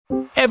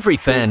Every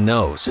fan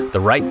knows the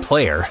right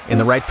player in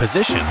the right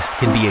position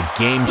can be a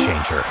game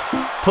changer.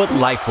 Put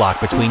LifeLock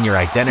between your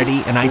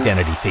identity and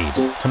identity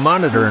thieves to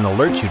monitor and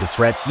alert you to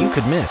threats you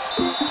could miss.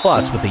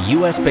 Plus, with a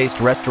U.S.-based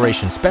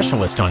restoration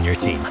specialist on your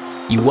team,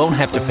 you won't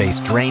have to face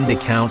drained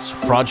accounts,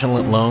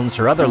 fraudulent loans,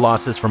 or other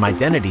losses from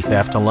identity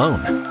theft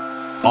alone.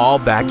 All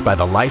backed by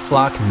the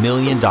LifeLock $1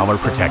 Million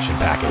Protection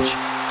Package.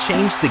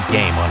 Change the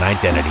game on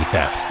identity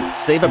theft.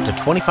 Save up to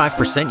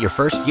 25% your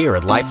first year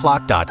at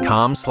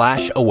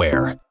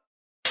LifeLock.com/aware.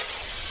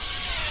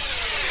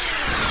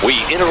 We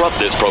interrupt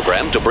this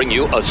program to bring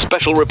you a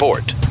special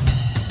report.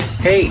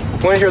 Hey,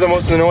 want to hear the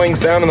most annoying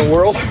sound in the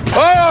world?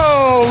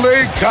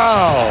 Holy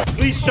cow!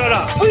 Please shut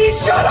up! Please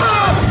shut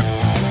up!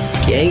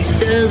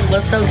 Gangsters,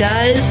 what's up,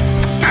 guys?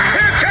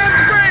 Here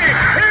comes Brave!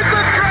 Here's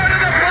the front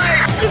of the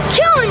plate! You're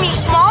killing me,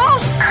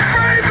 Smalls!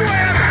 Braves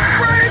win!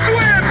 Braves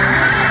win!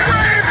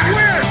 Braves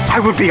win!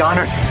 I would be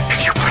honored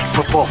if you played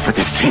football for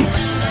this team.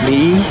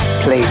 Me?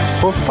 Play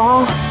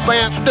football?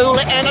 Vance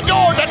Dooley and the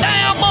Georgia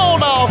damn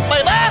Bulldogs,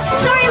 baby!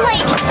 Sorry,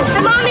 lady.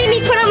 My mom made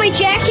me put on my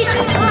jacket,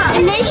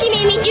 and then she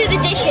made me do the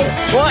dishes.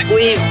 What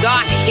we've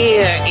got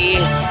here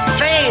is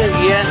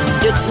failure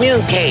to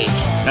communicate.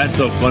 That's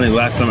so funny.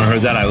 Last time I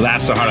heard that, I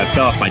laughed so hard I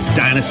fell off my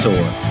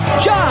dinosaur.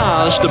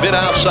 Just a bit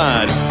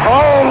outside.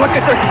 Oh, look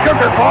at the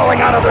sugar falling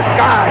out of the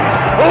sky!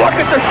 Look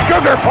at the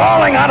sugar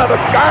falling out of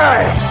the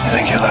sky! You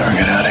think you'll ever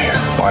get out of here?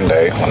 One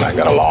day, when I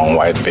got a long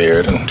white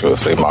beard and 2 or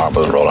 3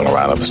 marbles rolling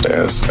around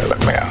upstairs, they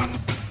let me out.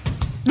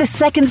 The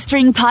Second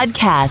String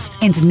Podcast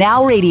and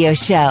Now Radio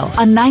Show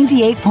on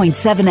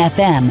 98.7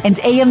 FM and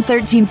AM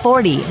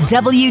 1340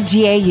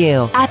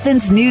 WGAU,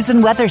 Athens News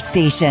and Weather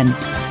Station.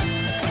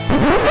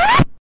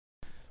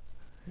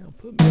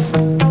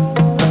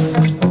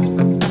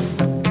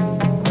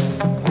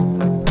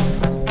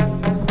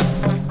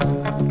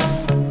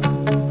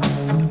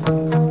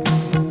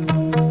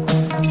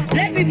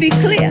 Let me be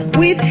clear.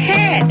 We've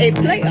had a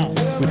playoff.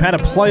 We've had a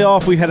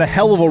playoff. We had a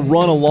hell of a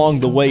run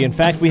along the way. In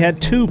fact, we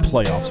had 2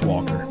 playoffs,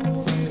 Walker.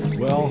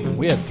 Well,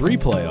 we had 3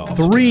 playoffs.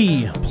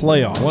 3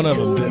 playoffs. One of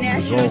them didn't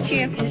national result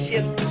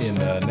championships. in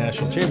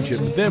national championship.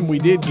 But then we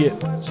did get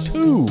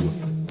 2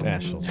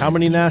 national. How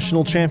many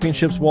national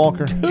championships,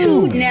 Walker?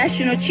 2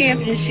 national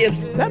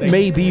championships. That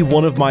may be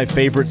one of my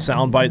favorite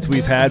sound bites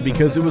we've had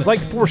because it was like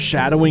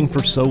foreshadowing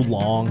for so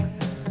long.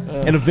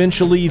 And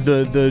eventually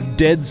the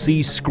Dead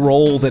Sea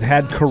Scroll that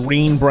had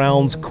Corrine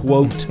Brown's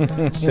quote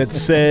that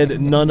said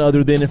none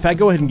other than, in fact,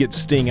 go ahead and get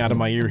Sting out of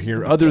my ear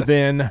here, other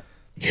than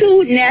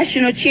 2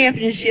 national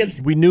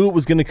championships. We knew it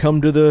was going to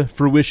come to the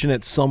fruition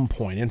at some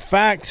point. In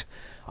fact,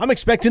 I'm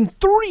expecting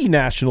 3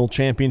 national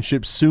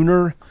championships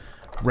sooner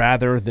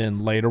rather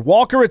than later.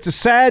 Walker, it's a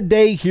sad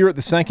day here at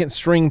the Second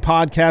String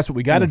Podcast, but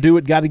we got to do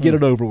it, got to get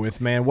it over with,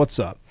 man. What's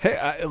up?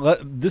 Hey,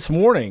 this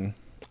morning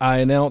I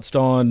announced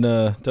on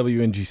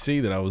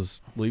WNGC that I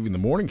was leaving the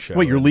morning show.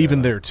 Wait, you're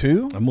leaving there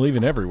too? I'm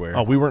leaving everywhere.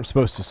 Oh, we weren't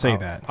supposed to say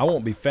that. I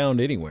won't be found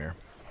anywhere.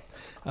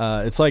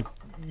 It's like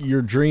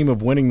your dream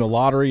of winning the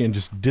lottery and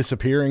just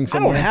disappearing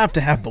somewhere. I don't have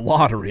to have the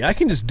lottery. I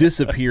can just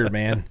disappear,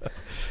 man.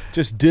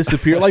 Just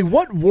disappear. Like,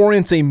 what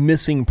warrants a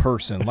missing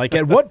person? Like,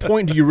 at what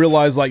point do you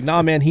realize, like,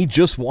 nah, man, he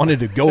just wanted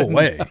to go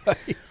away?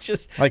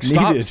 Just like,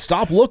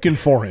 stop looking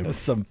for him.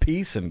 Some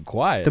peace and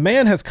quiet. The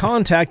man has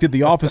contacted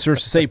the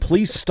officers to say,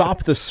 please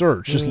stop the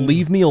search. Just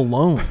leave me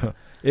alone.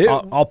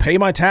 I'll pay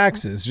my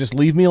taxes. Just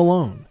leave me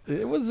alone.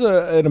 It was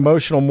an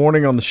emotional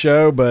morning on the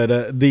show,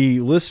 but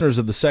the listeners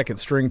of the Second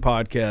String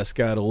Podcast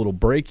got a little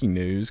breaking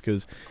news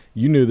because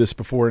you knew this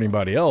before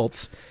anybody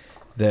else,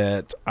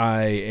 that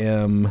I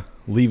am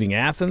leaving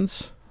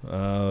Athens,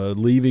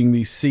 leaving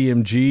the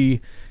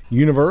CMG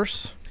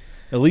universe,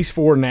 at least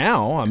for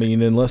now. I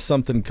mean, unless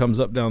something comes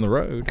up down the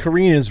road.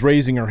 Karine is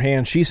raising her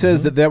hand. She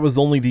says that was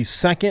only the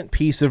second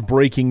piece of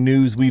breaking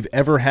news we've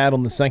ever had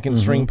on the Second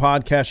String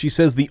Podcast. She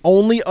says the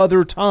only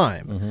other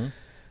time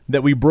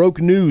that we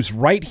broke news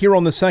right here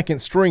on the Second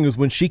String was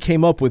when she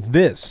came up with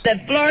this. The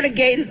Florida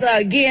Gators are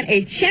again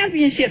a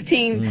championship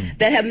team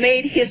that have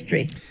made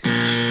history.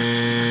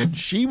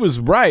 She was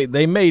right.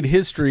 They made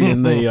history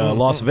in the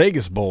Las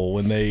Vegas Bowl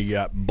when they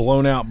got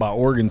blown out by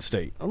Oregon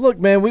State. Look,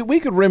 man, we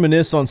could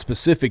reminisce on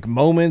specific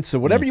moments or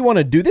whatever you want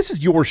to do. This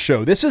is your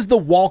show. This is the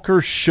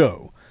Walker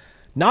Show,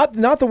 not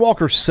the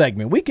Walker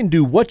segment. We can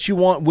do what you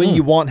want, when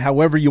you want,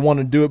 however you want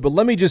to do it. But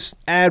let me just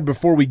add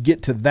before we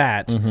get to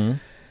that,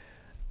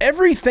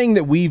 everything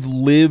that we've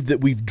lived, that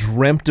we've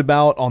dreamt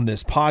about on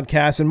this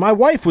podcast, and my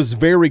wife was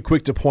very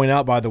quick to point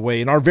out, by the way,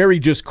 in our very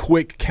just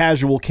quick,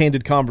 casual,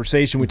 candid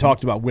conversation, we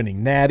talked about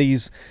winning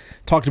natties,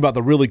 talked about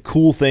the really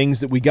cool things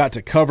that we got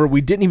to cover.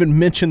 We didn't even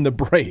mention the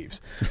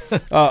Braves.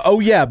 Oh,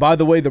 yeah, by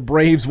the way, the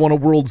Braves won a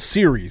World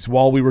Series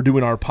while we were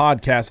doing our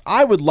podcast.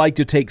 I would like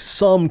to take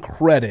some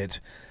credit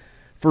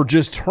for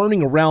just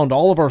turning around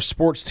all of our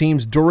sports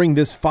teams during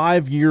this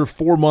 5-year,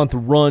 4-month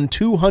run,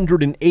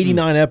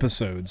 289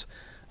 episodes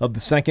of the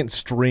Second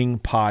String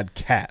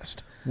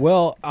Podcast.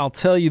 Well, I'll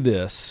tell you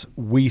this.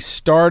 We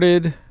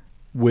started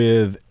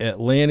with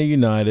Atlanta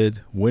United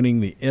winning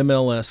the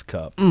MLS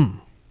Cup.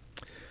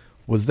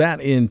 Was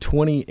that in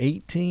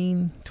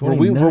 2018?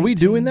 Were we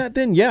doing that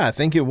then? Yeah, I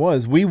think it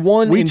was. We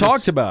won. We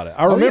talked about it.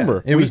 I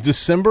remember. Yeah. It was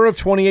December of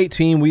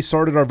 2018. We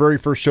started our very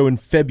first show in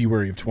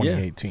February of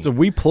 2018. Yeah. So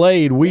we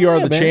played We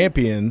Are the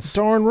Champions.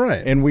 Darn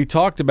right. And we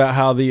talked about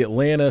how the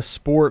Atlanta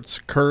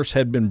sports curse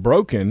had been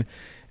broken.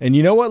 And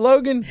you know what,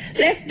 Logan?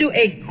 Let's do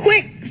a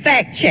quick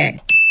fact check.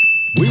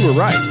 We were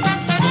right.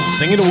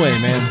 Sing it away,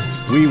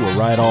 man. We were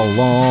right all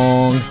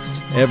along.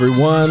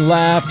 Everyone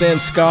laughed and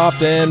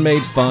scoffed and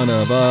made fun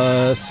of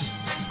us.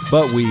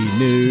 But we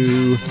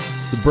knew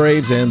the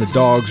Braves and the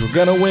Dogs were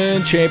going to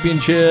win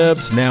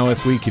championships. Now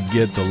if we could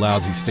get the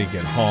lousy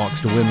stinking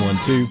Hawks to win one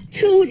too.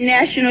 2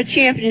 national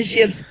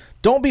championships.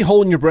 Don't be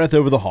holding your breath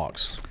over the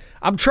Hawks.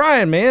 I'm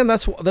trying, man.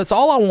 That's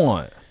all I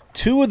want.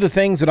 2 of the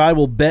things that I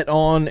will bet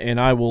on, and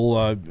I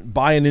will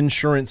buy an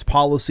insurance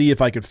policy if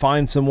I could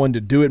find someone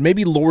to do it.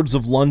 Maybe Lords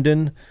of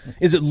London.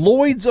 Is it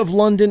Lloyds of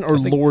London or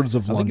Lords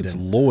of London? I think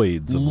it's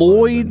Lloyds of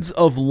Lloyds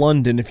of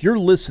London. If you're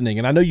listening,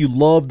 and I know you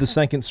love the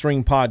Second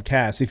String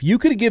podcast, if you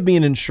could give me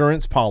an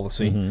insurance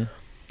policy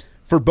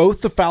for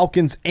both the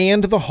Falcons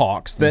and the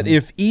Hawks, that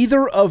if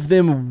either of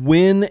them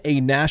win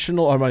a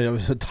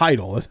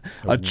title,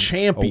 a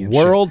championship, a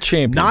world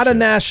championship, not a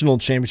national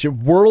championship,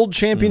 world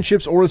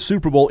championships or a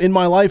Super Bowl in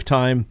my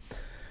lifetime,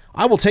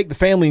 I will take the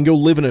family and go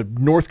live in a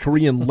North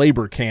Korean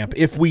labor camp.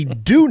 If we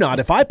do not,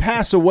 if I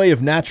pass away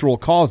of natural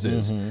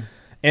causes,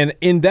 and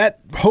in that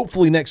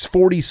hopefully next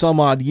 40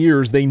 some odd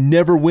years, they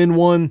never win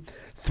one,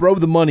 throw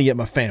the money at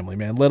my family,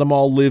 man. Let them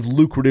all live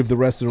lucrative the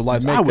rest of their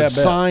lives. I would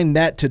sign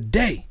that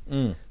today.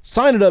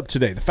 Sign it up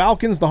today. The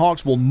Falcons, the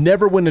Hawks will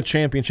never win a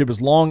championship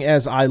as long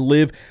as I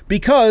live,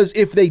 because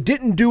if they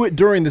didn't do it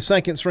during the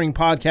Second String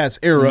podcast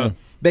era,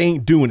 they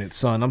ain't doing it,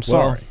 son. I'm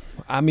sorry.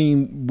 I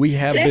mean, we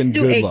have been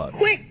good luck. Let's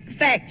do a quick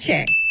fact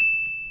check.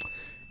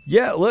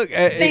 Yeah, look.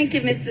 Thank you,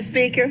 Mr.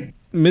 Speaker.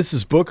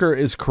 Mrs. Booker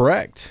is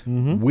correct.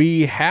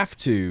 We have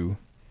to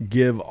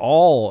give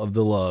all of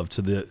the love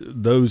to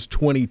those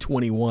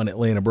 2021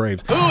 Atlanta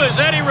Braves. Who is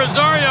Eddie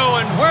Rosario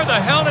and where the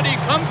hell did he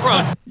come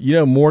from? You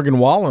know, Morgan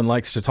Wallen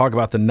likes to talk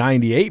about the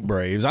 98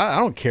 Braves. I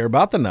don't care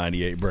about the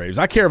 98 Braves.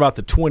 I care about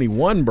the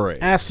 21 Braves.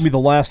 Ask me the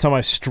last time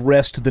I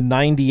stressed the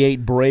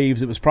 98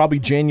 Braves. It was probably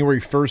January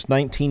 1st,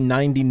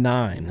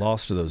 1999.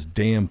 Lost to those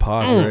damn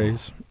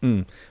Padres.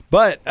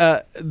 But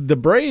the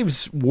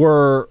Braves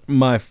were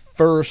my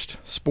first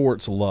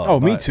sports love. Oh,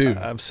 me too.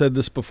 I've said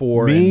this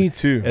before. Me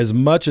too. As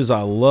much as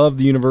I love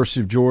the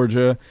University of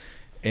Georgia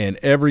and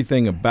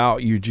everything about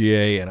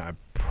UGA, and I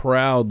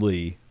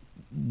proudly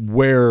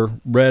wear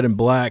red and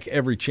black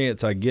every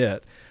chance I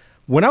get,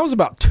 when I was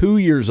about 2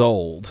 years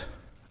old,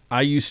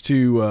 I used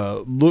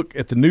to look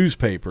at the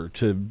newspaper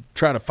to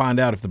try to find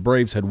out if the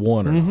Braves had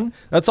won or not.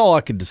 That's all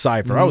I could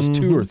decipher. I was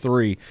 2 or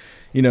 3.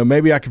 You know,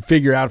 maybe I could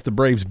figure out if the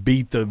Braves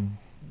beat the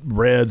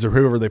Reds or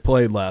whoever they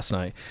played last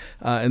night.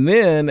 And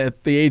then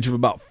at the age of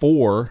about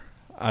 4,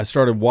 I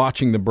started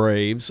watching the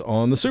Braves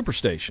on the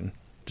Superstation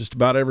just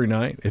about every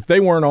night. If they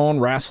weren't on,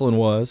 wrestling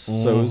was, so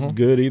it was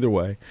good either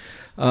way.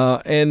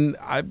 And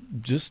I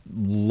just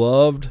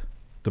loved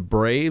the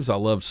Braves. I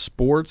loved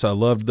sports. I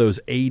loved those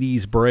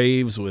 80s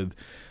Braves with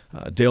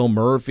Dale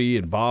Murphy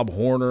and Bob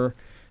Horner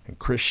and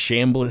Chris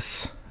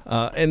Chambliss.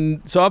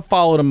 And so I've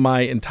followed them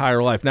my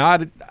entire life. Now,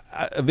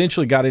 I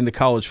eventually got into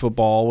college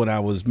football when I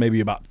was maybe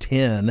about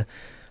 10.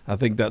 I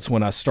think that's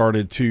when I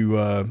started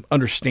to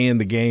understand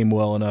the game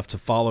well enough to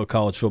follow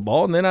college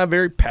football. And then I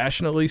very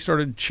passionately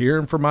started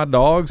cheering for my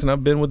Dogs, and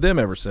I've been with them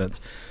ever since.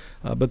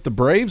 But the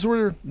Braves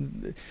were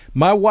 –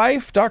 my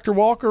wife, Dr.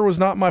 Walker, was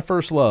not my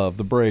first love.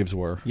 The Braves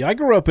were. Yeah, I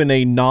grew up in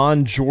a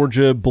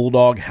non-Georgia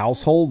Bulldog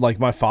household. Like,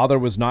 my father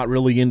was not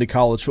really into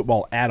college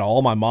football at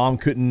all. My mom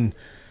couldn't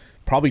 –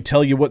 probably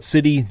tell you what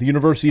city the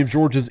University of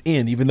Georgia's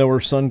in, even though her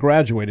son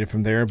graduated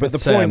from there. But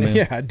That's the point,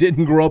 sad, I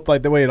didn't grow up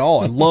like that way at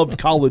all. I loved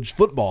college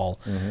football.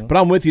 But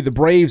I'm with you. The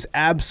Braves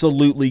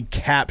absolutely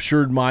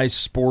captured my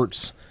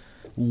sports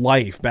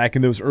life back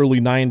in those early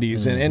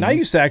 90s. And I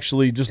used to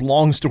actually, just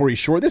long story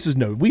short,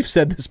 we've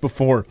said this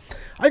before.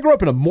 I grew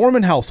up in a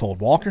Mormon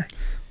household, Walker.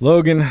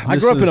 Logan, I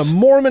grew up in a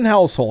Mormon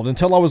household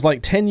until I was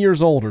like 10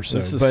 years old or so.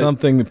 This is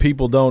something that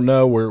people don't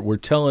know. We're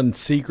telling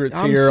secrets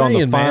on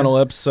the final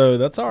episode.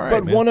 That's all right,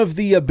 But one of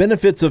the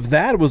benefits of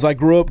that was I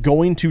grew up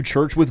going to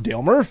church with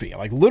Dale Murphy.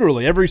 Like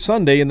literally every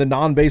Sunday in the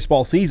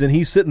non-baseball season,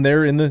 he's sitting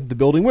there in the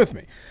building with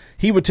me.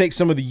 He would take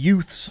some of the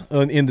youths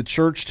in the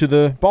church to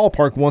the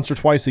ballpark once or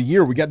twice a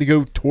year. We got to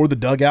go tour the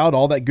dugout,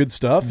 all that good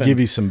stuff. Give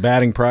you some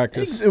batting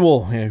practice.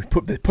 Well,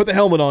 put the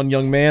helmet on,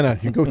 young man.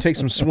 You go take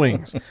some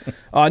swings.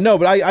 No,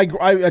 but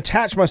I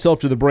attached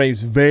myself to the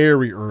Braves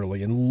very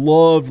early and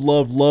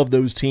loved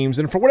those teams.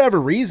 And for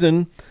whatever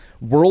reason,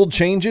 world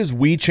changes.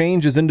 We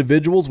change as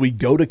individuals. We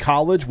go to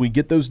college. We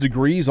get those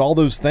degrees, all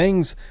those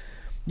things.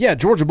 Yeah,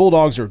 Georgia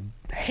Bulldogs are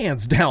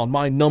hands down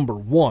my number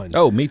one.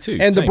 Oh, me too.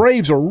 And Same. the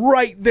Braves are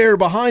right there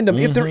behind them.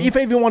 If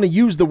I even want to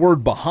use the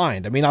word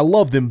behind, I mean, I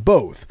love them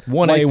both.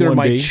 1A, like they're 1B.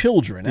 my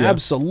children. Yeah.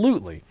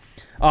 Absolutely.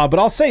 But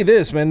I'll say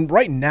this, man.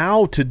 Right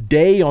now,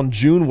 today on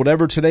June,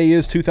 whatever today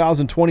is,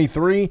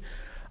 2023,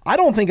 I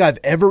don't think I've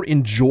ever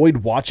enjoyed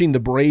watching the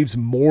Braves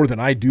more than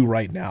I do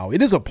right now.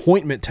 It is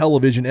appointment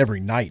television every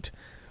night.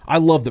 I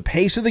love the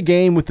pace of the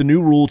game with the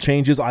new rule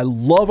changes. I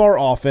love our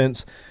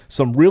offense.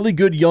 Some really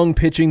good young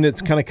pitching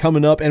that's kind of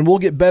coming up, and we'll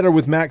get better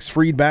with Max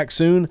Fried back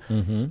soon.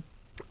 Mm-hmm.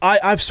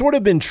 I've sort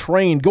of been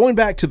trained, going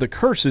back to the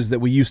curses that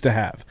we used to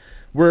have,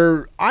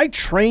 where I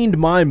trained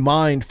my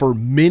mind for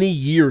many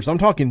years, I'm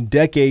talking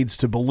decades,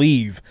 to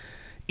believe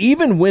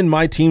even when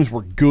my teams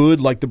were good,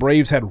 like the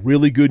Braves had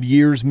really good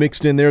years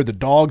mixed in there, the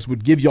Dogs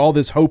would give you all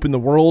this hope in the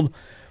world.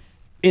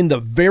 In the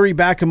very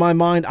back of my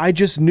mind, I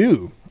just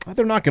knew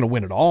they're not going to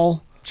win it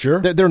all.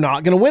 Sure. They're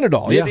not going to win it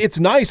all. Yeah. It's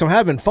nice. I'm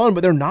having fun,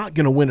 but they're not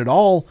going to win it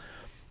all.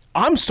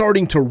 I'm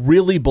starting to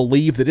really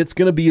believe that it's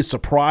going to be a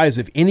surprise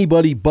if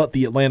anybody but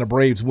the Atlanta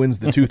Braves wins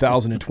the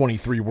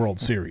 2023 World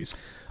Series.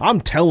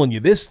 I'm telling you,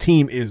 this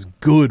team is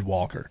good,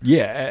 Walker.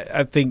 Yeah,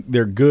 I think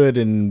they're good,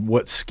 and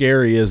what's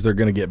scary is they're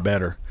going to get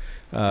better.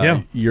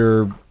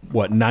 You're,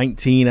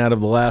 19 out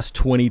of the last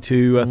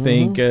 22, I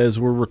think, as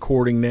we're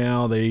recording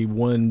now. They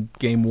won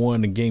Game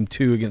 1 and Game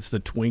 2 against the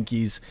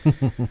Twinkies,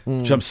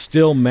 which I'm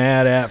still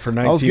mad at for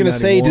 1991. I was going to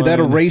say, did that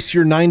erase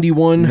your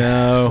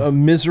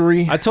 91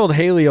 misery? I told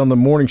Haley on the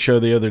morning show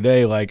the other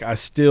day, I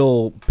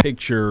still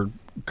picture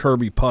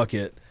Kirby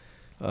Puckett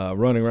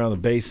running around the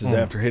bases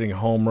after hitting a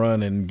home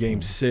run in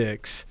Game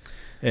 6.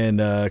 And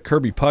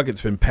Kirby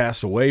Puckett's been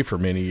passed away for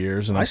many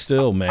years, and I'm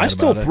still mad about it. I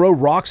still throw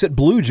rocks at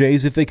Blue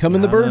Jays if they come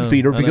in the bird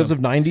feeder because of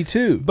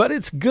 92. But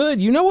it's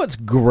good. You know what's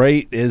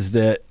great is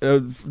that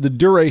the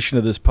duration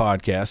of this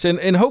podcast,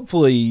 and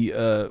hopefully,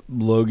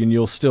 Logan,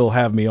 you'll still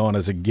have me on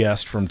as a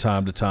guest from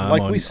time to time.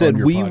 Like we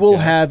said, we will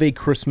have a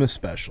Christmas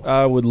special.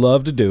 I would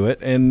love to do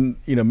it, and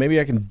maybe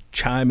I can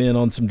chime in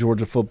on some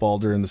Georgia football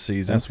during the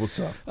season. That's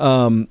what's up.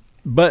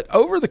 But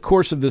over the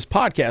course of this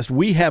podcast,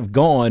 we have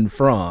gone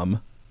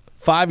from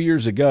 5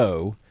 years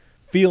ago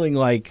feeling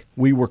like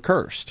we were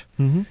cursed.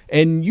 Mm-hmm.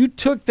 And you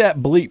took that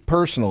bleep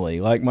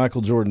personally, like Michael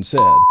Jordan said.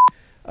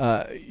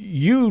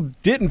 You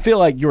didn't feel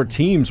like your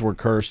teams were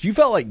cursed. You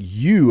felt like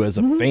you as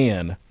a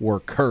fan were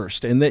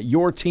cursed and that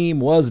your team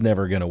was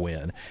never going to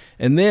win.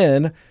 And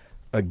then,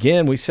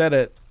 again, we said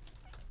it,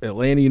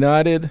 Atlanta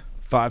United,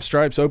 5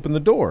 stripes opened the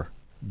door.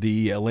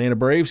 The Atlanta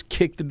Braves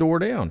kicked the door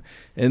down.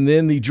 And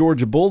then the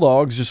Georgia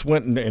Bulldogs just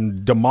went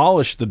and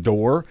demolished the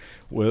door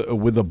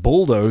with a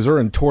bulldozer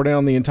and tore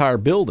down the entire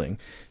building.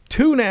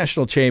 2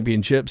 national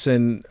championships,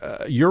 and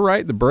you're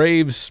right, the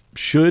Braves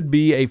should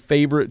be a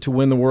favorite to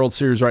win the World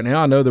Series right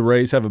now. I know the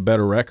Rays have a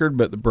better record,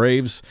 but the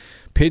Braves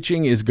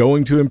pitching is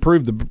going to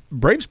improve. The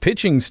Braves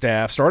pitching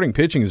staff, starting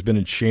pitching, has been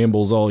in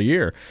shambles all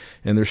year,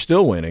 and they're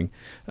still winning.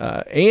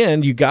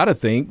 And you got to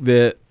think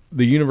that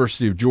the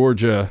University of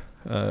Georgia,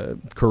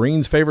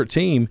 Kareen's favorite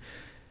team,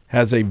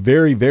 has a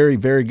very, very,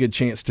 very good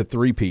chance to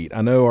three-peat.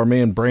 I know our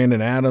man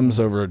Brandon Adams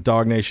over at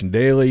Dog Nation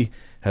Daily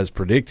has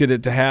predicted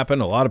it to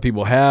happen. A lot of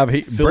people have.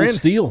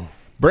 Steele.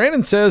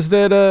 Brandon says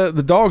that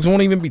the Dogs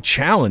won't even be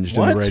challenged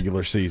in the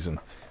regular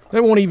season. They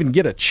won't even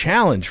get a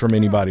challenge from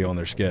anybody on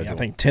their schedule. Yeah, I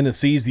think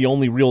Tennessee's the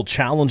only real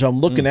challenge I'm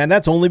looking at, and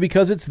that's only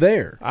because it's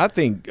there. I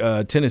think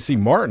Tennessee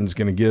Martin's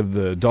going to give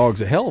the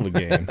Dogs a hell of a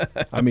game.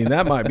 I mean,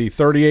 that might be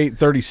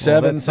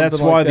 38-37. Well, that's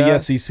why the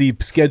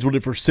SEC scheduled it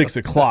for 6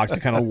 o'clock to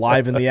kind of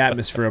liven the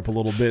atmosphere up a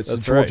little bit so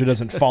Georgia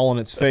doesn't fall on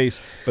its face.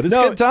 But it's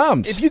good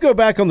times. If you go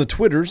back on the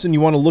Twitters and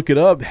you want to look it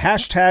up,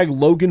 hashtag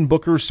Logan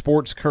Booker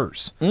Sports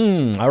Curse.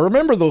 I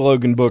remember the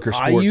Logan Booker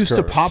Sports Curse. I used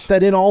to pop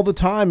that in all the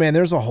time, man.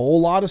 There's a whole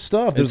lot of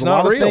stuff. There's a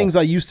lot of things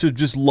I used to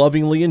just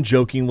lovingly and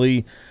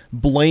jokingly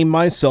blame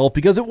myself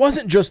because it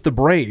wasn't just the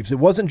Braves. It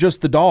wasn't just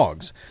the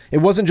Dogs. It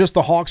wasn't just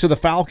the Hawks or the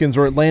Falcons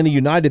or Atlanta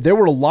United. There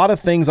were a lot of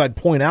things I'd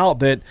point out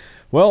that,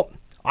 well,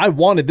 I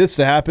wanted this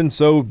to happen,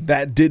 so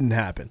that didn't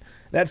happen.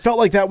 That felt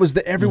like that was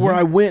everywhere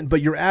I went,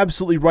 but you're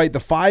absolutely right. The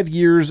 5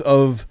 years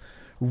of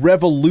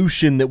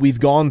revolution that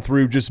we've gone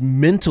through just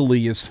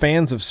mentally as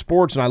fans of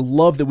sports, and I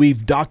love that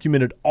we've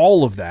documented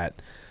all of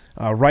that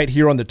right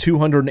here on the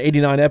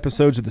 289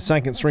 episodes of the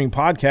Second String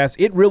Podcast.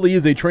 It really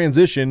is a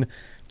transition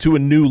to a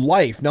new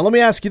life. Now, let me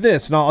ask you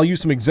this, and I'll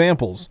use some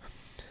examples.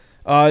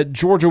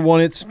 Georgia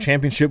won its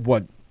championship,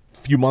 a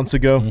few months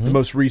ago, the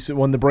most recent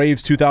one, the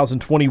Braves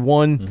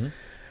 2021.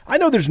 I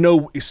know there's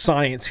no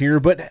science here,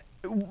 but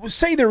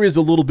say there is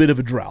a little bit of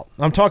a drought.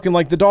 I'm talking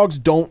like the Dogs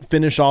don't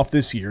finish off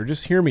this year.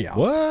 Just hear me out.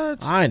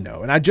 What? I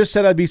know. And I just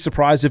said I'd be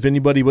surprised if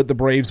anybody but the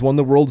Braves won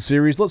the World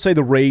Series. Let's say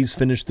the Rays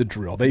finished the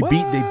drill. They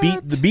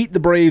beat the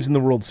Braves in the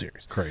World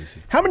Series.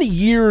 Crazy. How many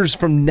years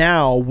from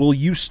now will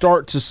you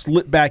start to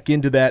slip back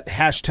into that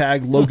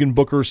hashtag Logan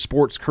Booker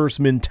Sports Curse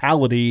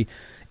mentality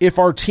if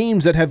our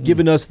teams that have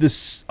given us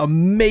this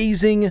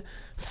amazing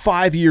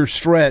 5-year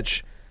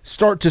stretch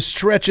start to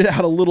stretch it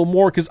out a little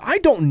more? Because I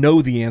don't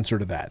know the answer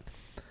to that.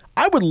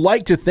 I would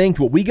like to think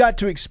what we got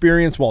to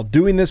experience while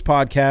doing this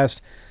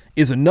podcast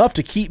is enough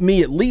to keep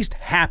me at least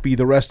happy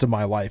the rest of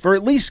my life, or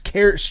at least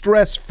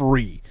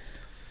stress-free.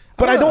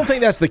 But I don't think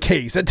that's the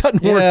case. It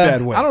doesn't work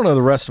that way. I don't know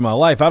the rest of my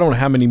life. I don't know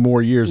how many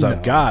more years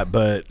I've got,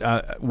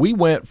 but we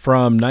went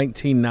from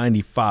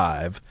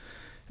 1995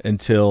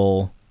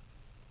 until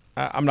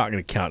I'm not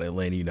going to count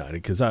Atlanta United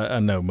because I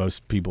know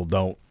most people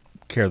don't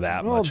care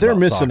that much. They're about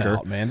missing soccer.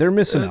 out, man. They're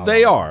missing out.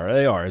 They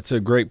are. It's a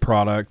great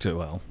product.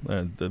 Well,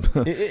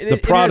 the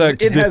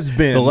product it has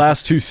been. The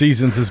last 2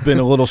 seasons has been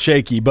a little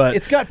shaky, but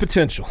it's got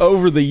potential.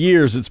 Over the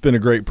years, it's been a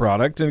great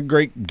product and a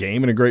great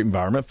game and a great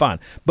environment.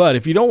 Fine. But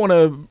if you don't want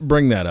to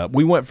bring that up,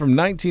 we went from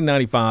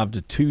 1995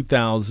 to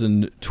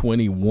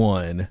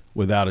 2021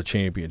 without a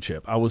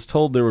championship. I was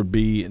told there would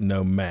be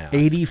no math.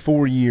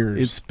 84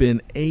 years. It's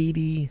been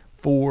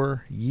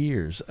 84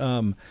 years.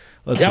 War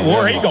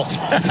Eagle.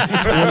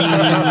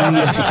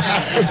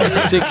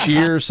 26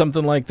 years,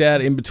 something like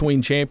that, in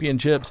between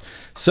championships.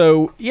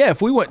 So, yeah,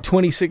 if we went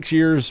 26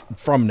 years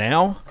from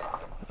now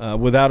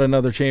without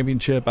another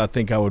championship, I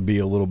think I would be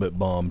a little bit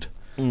bummed,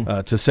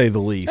 to say the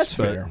least. That's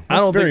but fair.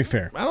 That's very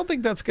fair. I don't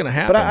think that's going to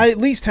happen. But I at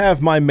least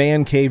have my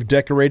man cave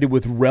decorated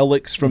with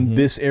relics from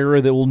this era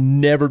that will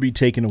never be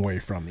taken away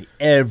from me,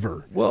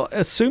 ever. Well,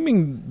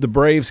 assuming the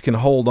Braves can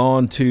hold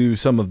on to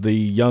some of the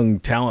young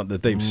talent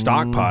that they've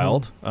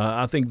stockpiled,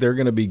 I think they're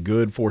going to be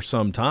good for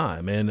some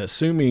time. And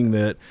assuming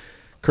that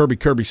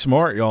Kirby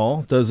Smart,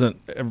 y'all, doesn't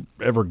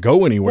ever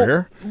go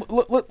anywhere.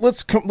 Well,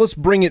 let's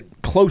bring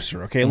it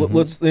closer, okay?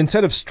 Let's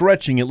instead of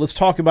stretching it, let's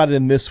talk about it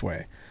in this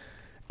way.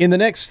 In the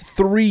next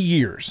 3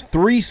 years,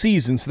 3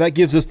 seasons, so that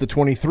gives us the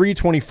 23,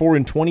 24,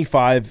 and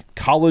 25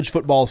 college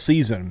football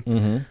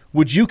season.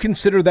 Would you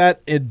consider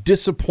that a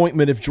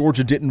disappointment if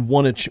Georgia didn't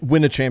win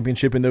a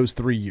championship in those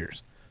 3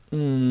 years?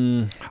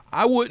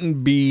 I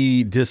wouldn't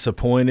be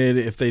disappointed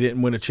if they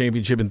didn't win a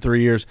championship in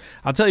 3 years.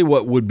 I'll tell you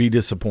what would be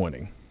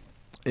disappointing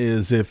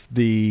is if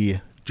the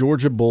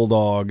Georgia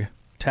Bulldog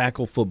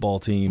tackle football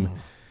team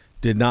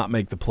did not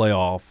make the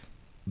playoff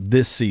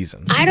this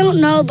season. I don't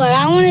know, but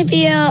I want to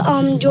be a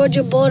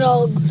Georgia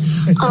Bulldog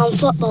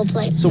football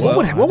player. So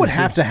what would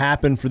have to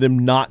happen for them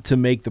not to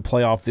make the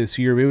playoff this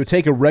year? It would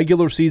take a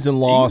regular season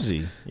loss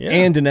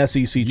and an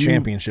SEC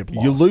championship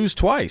loss. You lose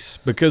twice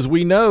because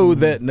we know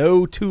that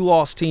no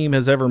 2-loss team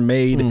has ever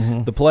made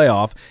the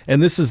playoff,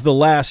 and this is the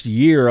last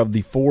year of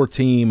the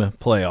 4-team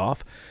playoff.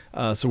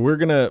 So we're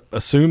going to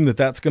assume that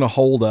that's going to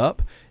hold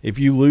up. If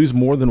you lose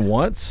more than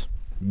once,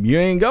 you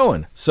ain't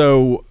going.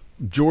 So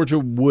Georgia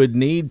would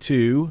need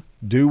to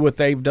do what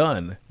they've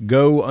done,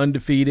 go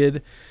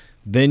undefeated.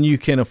 Then you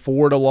can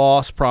afford a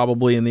loss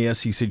probably in the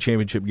SEC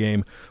championship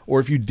game. Or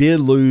if you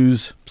did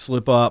lose,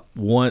 slip up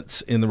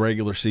once in the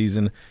regular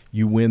season,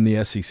 you win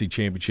the SEC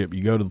championship.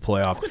 You go to the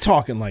playoff. We're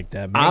talking like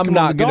that, man. I'm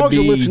not going to be.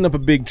 The Dogs are lifting up a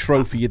big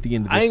trophy at the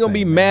end of this I ain't going to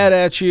be man. mad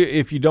at you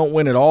if you don't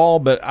win at all,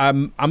 but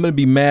I'm going to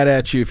be mad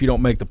at you if you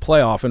don't make the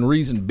playoff. And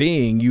reason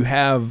being, you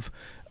have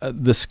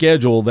the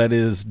schedule that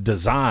is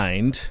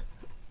designed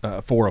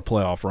for a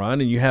playoff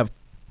run, and you have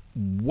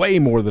way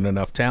more than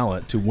enough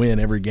talent to win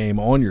every game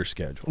on your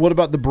schedule. What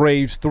about the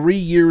Braves? 3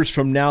 years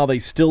from now, they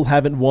still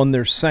haven't won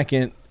their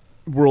second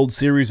World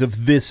Series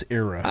of this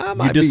era.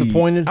 You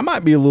disappointed? I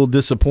might be a little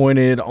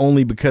disappointed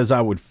only because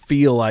I would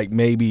feel like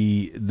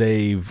maybe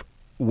they've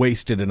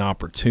wasted an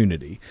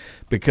opportunity.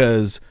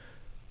 Because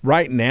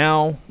right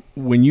now,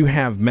 when you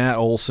have Matt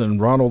Olson,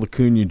 Ronald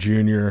Acuna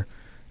Jr.,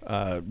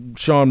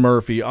 Sean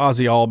Murphy,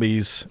 Ozzie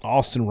Albies,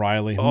 Austin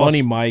Riley,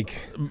 Money Mike,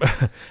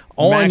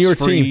 on Max your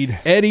Fried, team,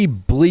 Eddie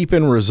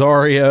Bleepin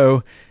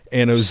Rosario,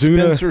 and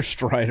Ozuna. Spencer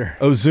Strider.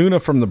 Ozuna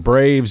from the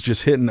Braves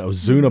just hitting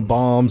Ozuna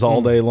bombs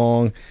all day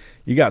long.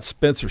 You got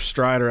Spencer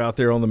Strider out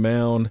there on the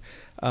mound.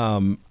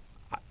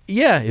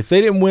 If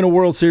they didn't win a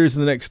World Series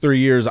in the next 3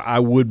 years, I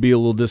would be a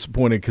little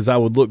disappointed because I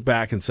would look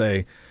back and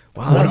say,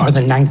 wow, what are the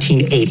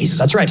 1980s?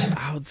 That's right.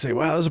 I would say,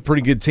 wow, that was a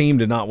pretty good team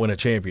to not win a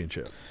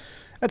championship.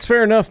 That's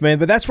fair enough, man,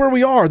 but that's where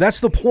we are. That's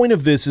the point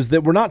of this, is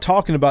that we're not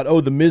talking about,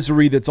 the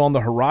misery that's on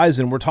the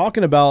horizon. We're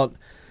talking about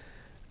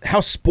how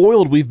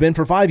spoiled we've been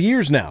for 5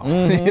 years now.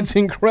 It's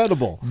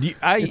incredible.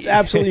 It's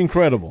absolutely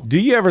incredible. Do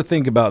you ever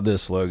think about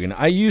this, Logan?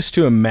 I used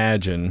to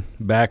imagine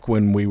back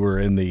when we were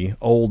in the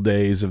old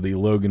days of the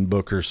Logan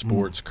Booker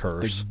sports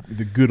curse.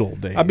 The good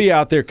old days. I'd be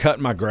out there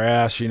cutting my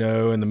grass,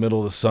 in the middle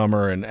of the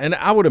summer, and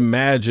I would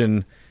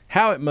imagine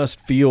how it must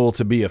feel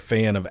to be a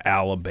fan of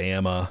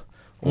Alabama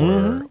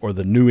or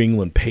the New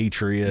England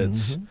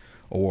Patriots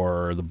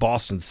or the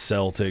Boston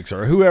Celtics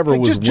or whoever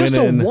was winning. Just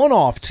a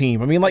one-off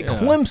team. I mean,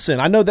 Clemson.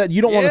 I know that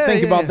you don't want to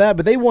think about that,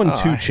 but they won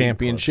 2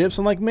 championships.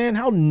 I'm like, man,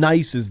 how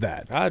nice is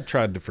that? I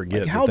tried to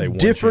forget how that they won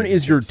different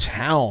is your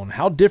town?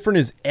 How different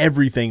is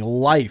everything?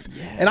 Life.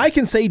 Yeah. And I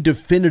can say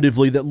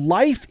definitively that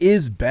life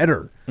is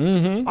better.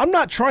 I'm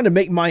not trying to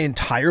make my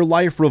entire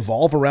life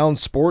revolve around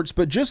sports,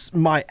 but just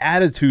my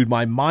attitude,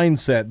 my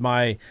mindset,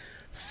 my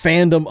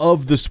fandom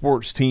of the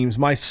sports teams,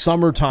 my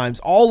summer times,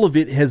 all of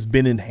it has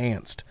been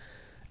enhanced.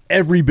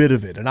 Every bit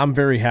of it, and I'm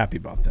very happy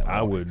about that.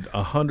 I would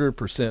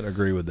 100%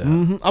 agree with that.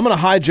 I'm going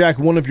to hijack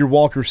one of your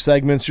Walker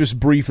segments just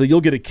briefly.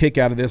 You'll get a kick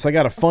out of this. I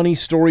got a funny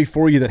story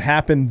for you that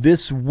happened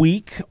this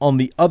week on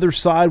the other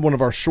side, one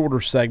of our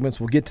shorter segments.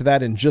 We'll get to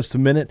that in just a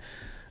minute.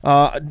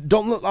 I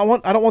don't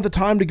want the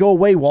time to go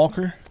away,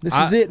 Walker. This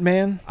is it,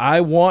 man.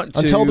 I want to,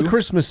 until the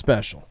Christmas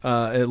special.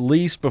 At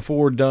least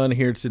before done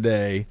here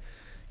today,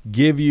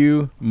 give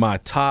you my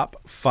top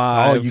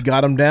 5. Oh, you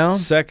got them down?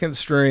 Second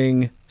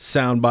string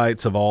sound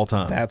bites of all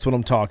time. That's what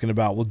I'm talking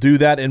about. We'll do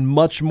that and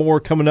much more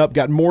coming up.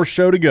 Got more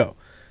show to go.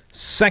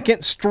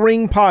 Second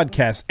String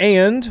Podcast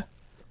and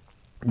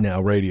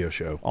now radio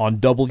show on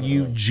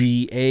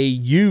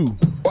WGAU.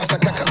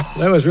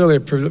 That was really a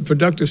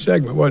productive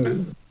segment,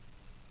 wasn't it?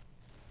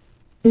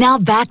 Now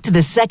back to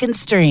the Second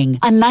String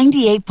on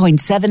 98.7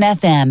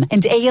 FM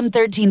and AM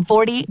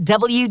 1340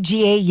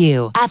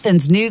 WGAU,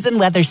 Athens News and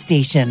Weather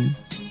Station.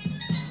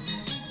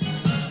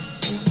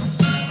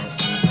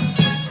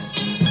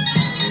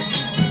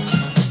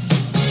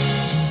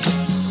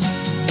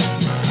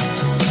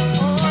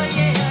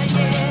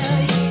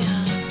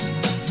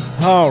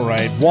 All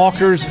right,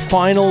 Walker's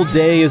final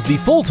day as the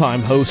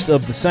full-time host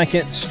of the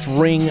Second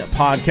String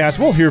Podcast.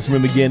 We'll hear from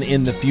him again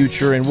in the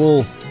future, and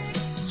we'll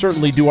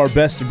certainly do our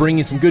best to bring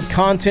you some good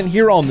content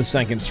here on the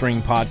Second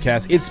String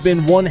Podcast. It's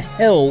been one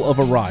hell of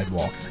a ride,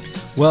 Walker.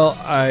 Well,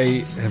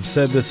 I have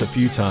said this a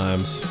few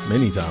times,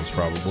 many times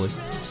probably,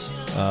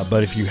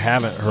 but if you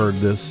haven't heard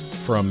this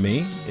from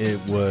me, it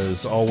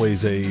was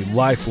always a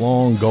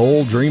lifelong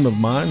goal, dream of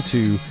mine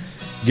to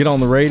get on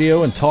the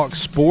radio and talk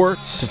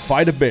sports. To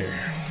fight a bear.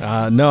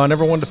 No, I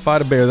never wanted to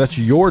fight a bear. That's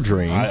your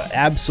dream. I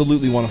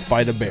absolutely want to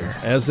fight a bear.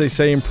 As they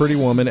say in Pretty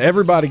Woman,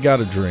 everybody got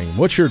a dream.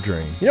 What's your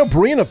dream? You know,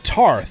 Brienne of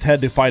Tarth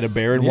had to fight a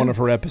bear in one of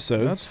her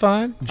episodes. That's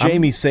fine.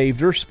 Jamie saved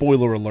her.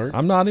 Spoiler alert.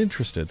 I'm not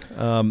interested.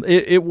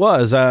 It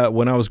was.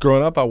 When I was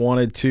growing up, I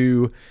wanted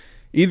to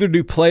either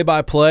do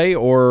play-by-play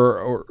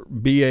or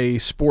be a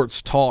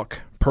sports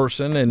talk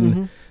person.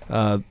 And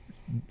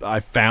I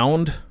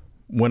found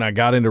when I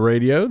got into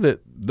radio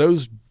that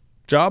those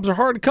jobs are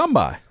hard to come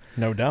by.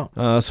 No doubt.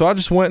 So I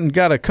just went and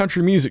got a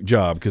country music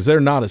job because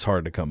they're not as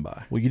hard to come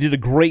by. Well, you did a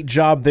great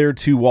job there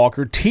too,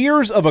 Walker.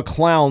 Tears of a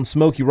Clown,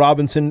 Smokey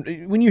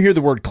Robinson. When you hear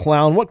the word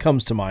clown, what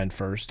comes to mind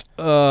first?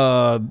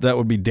 That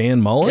would be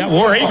Dan Mullen. Yeah,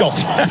 War Eagle.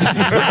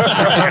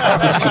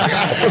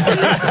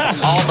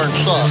 Auburn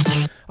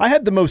sucks. I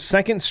had the most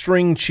Second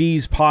String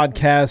Cheese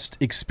podcast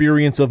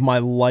experience of my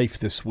life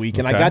this week,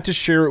 and I got to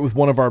share it with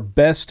one of our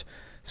best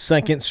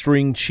Second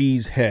String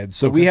Cheese heads.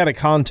 So we had a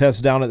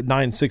contest down at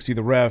 960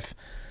 The Ref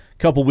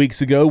couple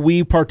weeks ago.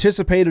 We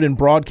participated and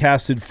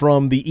broadcasted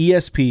from the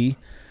ESP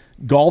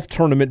golf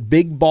tournament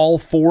Big Ball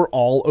for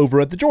All over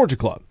at the Georgia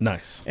Club.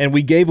 Nice. And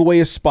we gave away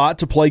a spot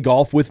to play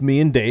golf with me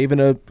and Dave and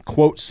a,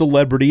 quote,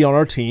 celebrity on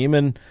our team.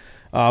 And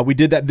we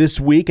did that this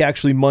week,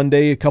 actually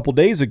Monday, a couple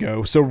days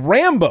ago. So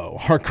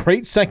Rambo, our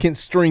great Second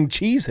String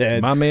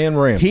Cheesehead. My man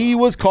Rambo. He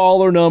was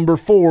caller number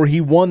 4.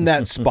 He won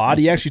that spot.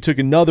 He actually took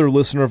another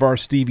listener of our,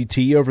 Stevie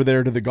T, over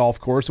there to the golf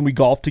course, and we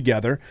golfed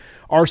together.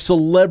 Our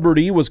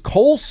celebrity was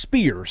Cole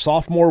Spear,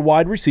 sophomore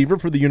wide receiver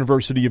for the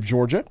University of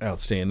Georgia.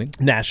 Outstanding.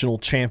 National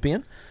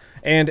champion.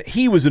 And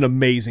he was an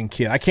amazing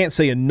kid. I can't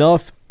say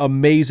enough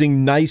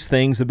amazing, nice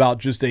things about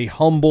just a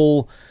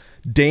humble,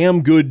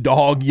 damn good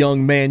dog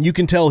young man. You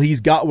can tell he's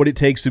got what it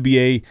takes to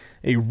be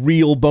a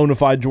real bona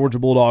fide Georgia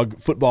Bulldog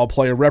football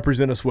player,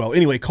 represent us well.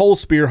 Anyway, Cole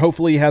Spear,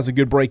 hopefully he has a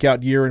good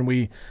breakout year and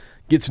we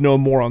get to know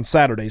him more on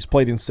Saturdays,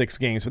 played in 6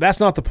 games. But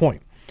that's not the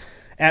point.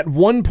 At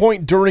one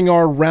point during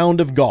our round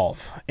of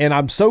golf, and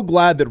I'm so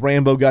glad that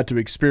Rambo got to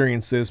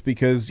experience this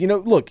because, you know,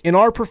 look, in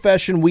our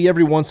profession, we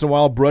every once in a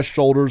while brush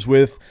shoulders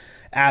with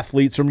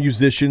athletes or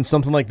musicians,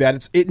 something like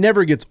that. It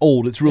never gets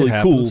old. It's really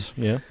cool.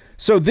 Yeah.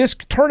 So this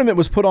tournament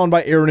was put on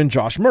by Aaron and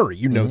Josh Murray.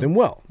 You know them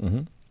well.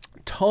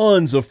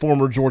 Tons of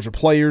former Georgia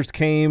players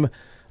came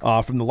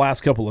from the last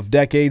couple of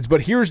decades.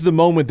 But here's the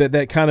moment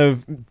that kind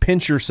of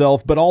pinch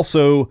yourself, but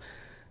also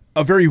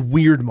a very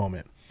weird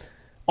moment.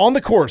 On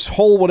the course,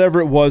 hole whatever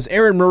it was,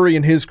 Aaron Murray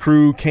and his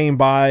crew came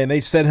by and they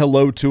said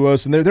hello to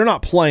us. And they're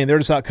not playing; they're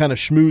just out kind of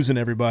schmoozing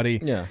everybody.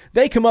 Yeah.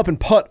 They come up and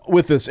putt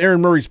with us.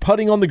 Aaron Murray's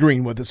putting on the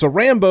green with us. So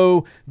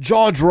Rambo,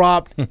 jaw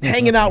dropped,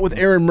 hanging out with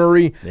Aaron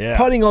Murray,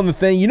 putting on the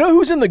thing. You know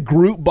who's in the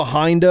group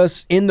behind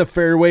us in the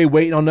fairway,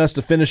 waiting on us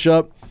to finish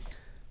up?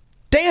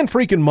 Dan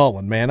freaking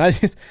Mullen, man.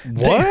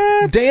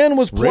 What? Dan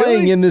was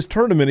playing in this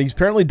tournament. He's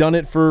apparently done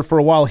it for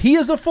a while. He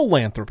is a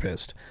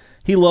philanthropist.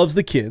 He loves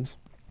the kids.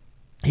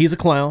 He's a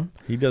clown.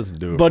 He doesn't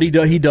do it, but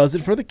he does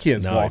it for the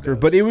kids, No, Walker.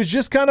 But it was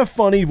just kind of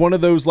funny. One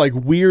of those like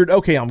weird.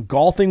 Okay, I'm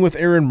golfing with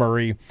Aaron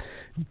Murray.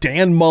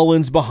 Dan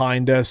Mullen's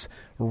behind us.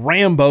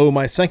 Rambo,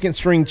 my second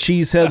string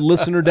cheesehead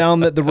listener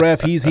down at the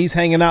Ref. He's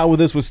hanging out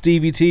with us with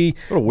Stevie T.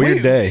 What a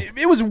weird day.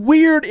 It was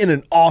weird in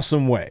an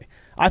awesome way.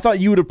 I thought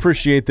you would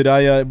appreciate that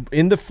I,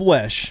 in the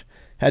flesh,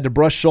 had to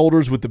brush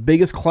shoulders with the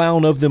biggest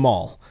clown of them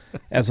all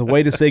as a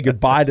way to say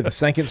goodbye to the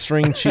second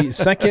string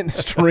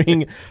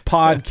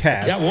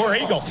podcast. Yeah, War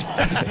Eagle.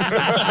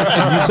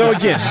 So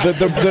again,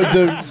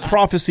 the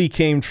prophecy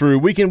came true.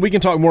 We can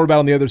talk more about it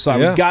on the other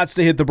side. Yeah. We've got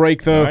to hit the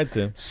break though. All right,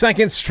 then.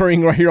 Second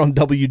string right here on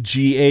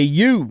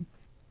WGAU.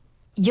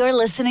 You're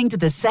listening to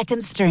The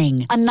Second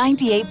String on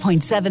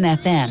 98.7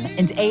 FM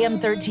and AM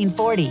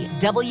 1340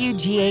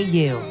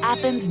 WGAU,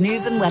 Athens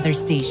News and Weather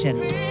Station.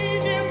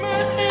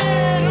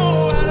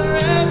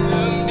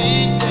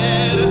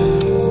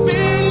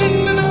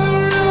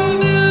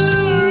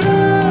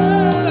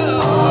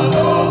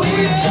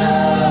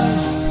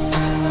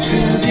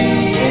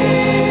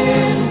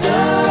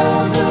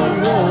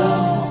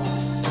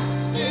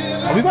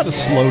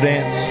 slow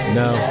dance?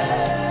 No.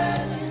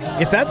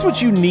 If that's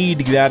what you need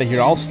to get out of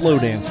here, I'll slow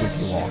dance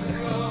with you, Walker.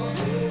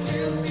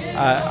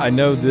 I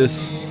know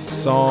this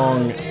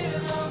song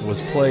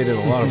was played at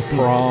a lot of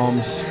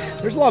proms.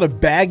 There's a lot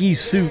of baggy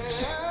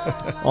suits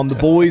on the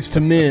Boys to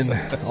Men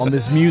on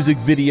this music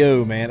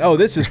video, man. Oh,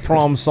 this is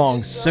prom song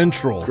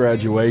central.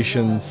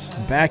 Graduations.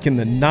 Back in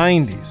the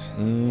 90s.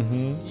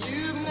 Mm-hmm.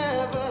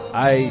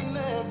 I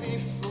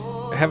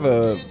have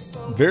a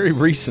very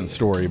recent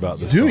story about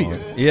this song. Do you?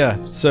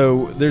 Yeah.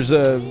 So there's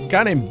a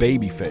guy named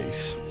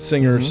Babyface,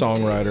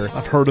 singer-songwriter.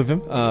 I've heard of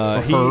him.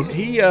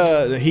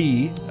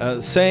 He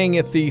sang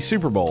at the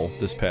Super Bowl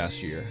this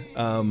past year.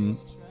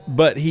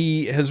 But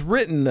he has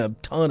written a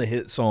ton of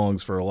hit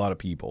songs for a lot of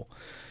people.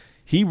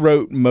 He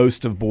wrote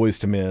most of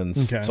Boyz II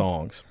Men's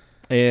songs.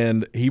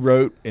 And he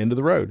wrote End of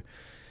the Road.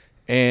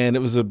 And it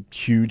was a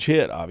huge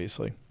hit,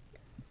 obviously.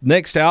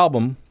 Next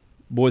album,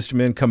 Boyz II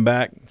Men come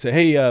back and say,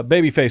 hey,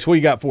 Babyface, what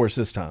you got for us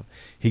this time?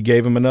 He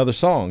gave him another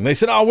song. They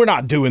said, oh, we're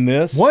not doing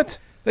this. What?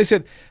 They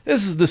said,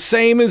 this is the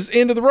same as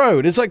End of the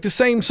Road. It's like the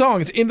same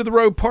song. It's End of the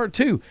Road Part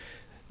 2.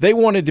 They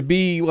wanted to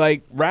be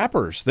like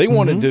rappers. They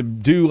wanted to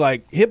do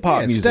like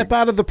hip-hop music. Step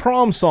out of the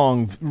prom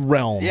song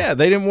realm. Yeah,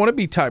 they didn't want to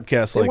be typecast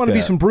like that. They want to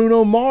be some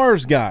Bruno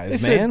Mars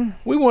guys, they man. Said,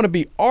 we want to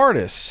be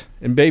artists.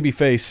 And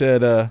Babyface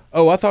said,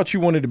 oh, I thought you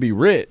wanted to be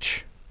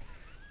rich.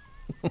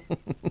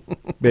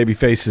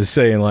 Babyface is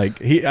saying,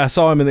 like, I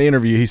saw him in the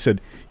interview. He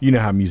said, you know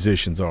how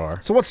musicians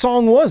are. So what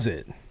song was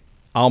it?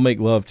 I'll Make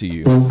Love to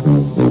You,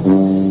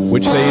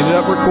 which they ended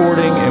up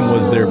recording and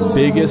was their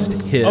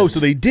biggest hit. Oh, so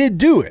they did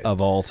do it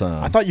of all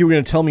time. I thought you were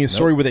going to tell me a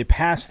story where they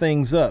passed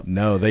things up.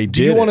 No, they did.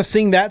 Do you want to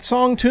sing that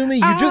song to me?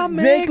 You just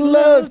make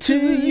love to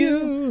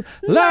you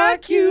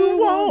like you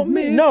want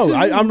me. No,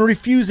 I'm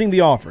refusing the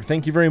offer.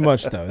 Thank you very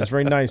much, though. That's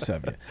very nice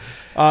of you.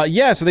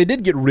 Yeah, so they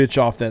did get rich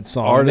off that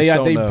song.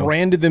 They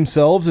branded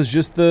themselves as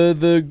just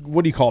the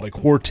what do you call it? A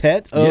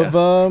quartet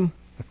of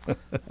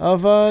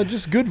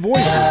just good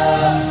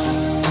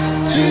voices.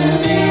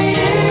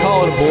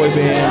 Call it a boy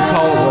band,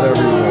 call it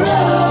whatever you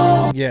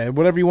want. Yeah,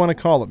 whatever you want to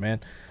call it, man.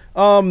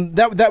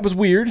 That was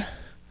weird,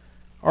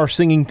 our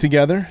singing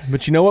together.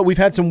 But you know what? We've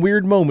had some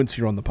weird moments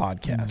here on the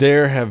podcast.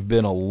 There have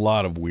been a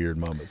lot of weird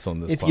moments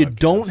on this podcast. If you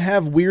don't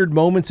have weird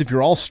moments, if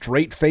you're all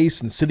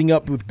straight-faced and sitting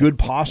up with good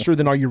posture,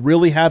 then are you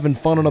really having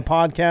fun on a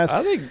podcast?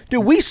 I think...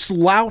 Dude, we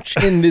slouch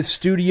in this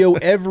studio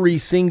every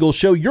single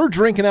show. You're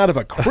drinking out of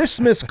a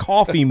Christmas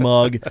coffee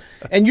mug,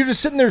 and you're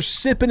just sitting there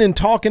sipping and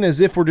talking as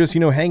if we're just,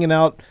 hanging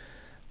out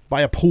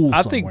by a pool somewhere.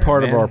 I think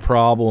part of our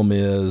problem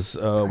was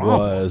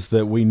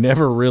that we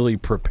never really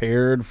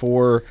prepared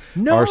for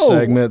our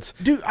segments.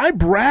 Dude, I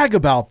brag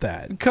about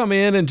that. Come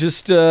in and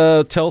just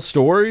tell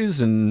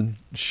stories and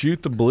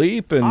shoot the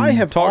bleep and I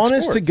have talk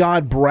honest sports. to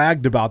God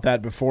bragged about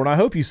that before, and I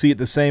hope you see it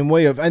the same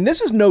way. And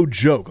this is no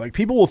joke. Like,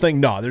 people will think,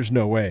 no, there's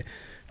no way.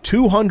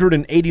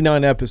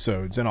 289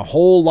 episodes and a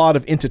whole lot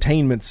of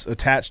entertainments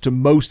attached to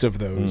most of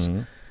those.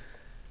 Mm-hmm.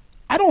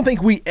 I don't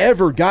think we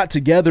ever got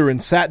together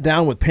and sat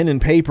down with pen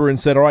and paper and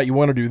said, all right, you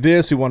want to do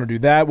this, you want to do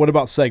that. What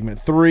about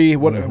segment 3?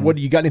 What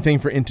do you got anything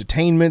for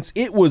entertainments?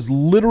 It was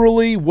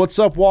literally, what's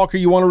up, Walker?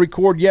 You want to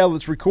record? Yeah,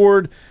 let's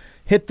record.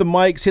 Hit the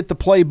mics, hit the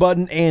play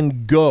button,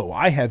 and go.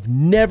 I have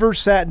never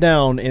sat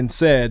down and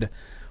said,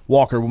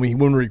 Walker, when we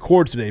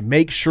record today,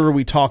 make sure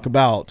we talk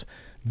about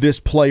this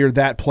player,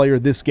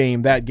 this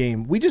game, that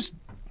game. We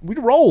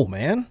roll,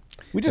 man.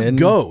 We just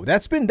go.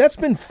 That's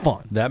been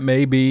fun. That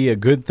may be a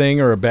good thing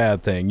or a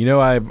bad thing.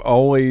 I've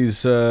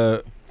always it's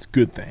a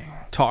good thing.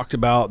 Talked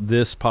about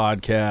this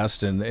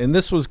podcast, and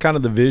this was kind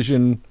of the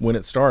vision when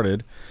it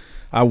started.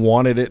 I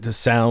wanted it to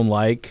sound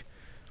like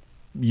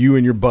you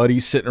and your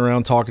buddies sitting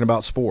around talking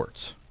about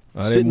sports.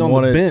 Sitting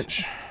on the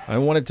bench. I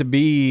didn't want it to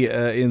be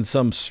in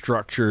some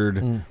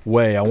structured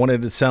way. I wanted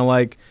it to sound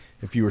like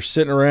if you were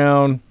sitting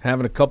around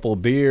having a couple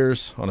of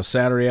beers on a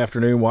Saturday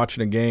afternoon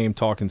watching a game,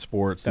 talking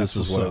sports, this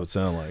is what it would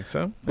sound like.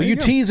 So, well, you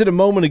teased it a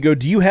moment ago.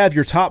 Do you have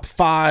your top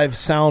 5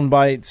 sound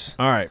bites?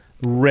 All right.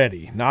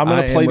 Ready. Now, I'm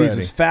going to play these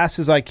as fast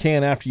as I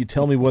can after you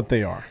tell me what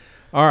they are.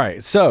 All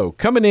right. So,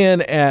 coming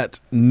in at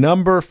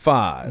number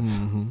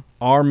 5,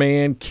 our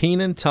man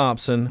Kenan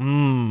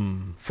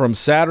Thompson from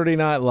Saturday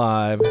Night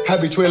Live.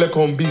 Habichuela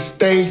con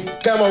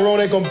bistec,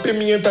 camarones con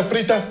pimienta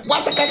frita,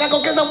 guasacaca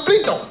con queso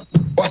frito,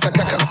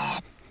 guasacaca.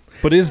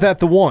 But is that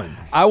the one?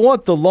 I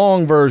want the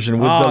long version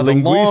with the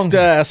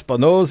linguista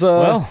espinosa.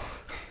 Well,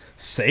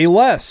 say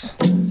less.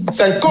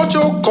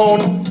 Sancocho con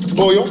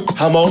pollo,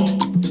 jamón,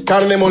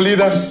 carne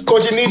molida,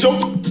 cochinillo,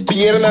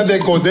 pierna de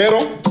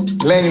cordero,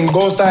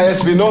 langosta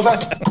espinosa,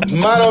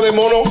 mano de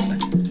mono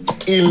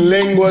y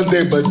lengua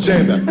de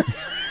ballena.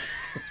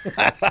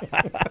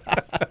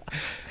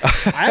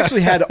 I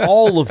actually had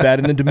all of that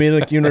in the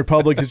Dominican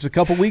Republic just a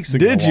couple weeks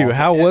ago. Did you?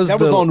 How was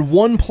that? Was on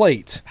one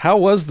plate. How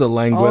was the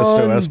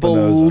linguisto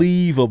espinosa?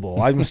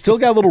 Unbelievable. I've still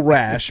got a little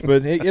rash,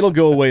 but it'll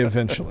go away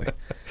eventually.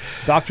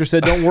 Doctor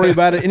said, don't worry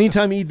about it.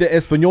 Anytime you eat the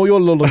español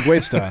la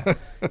linguista,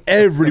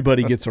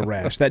 everybody gets a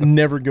rash. That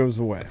never goes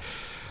away.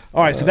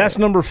 All right, so that's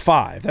number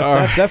 5.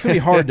 That's going to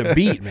be hard to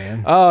beat,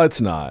 man. Oh,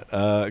 it's not.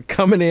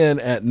 Coming in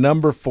at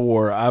number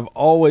 4, I've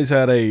always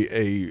had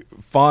a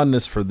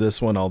fondness for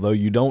this one, although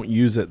you don't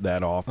use it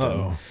that often.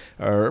 Uh-oh.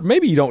 Or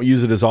maybe you don't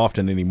use it as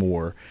often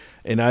anymore.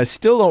 And I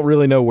still don't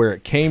really know where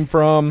it came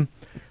from,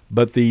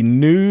 but the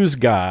news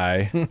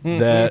guy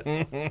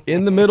that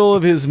in the middle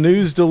of his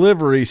news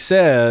delivery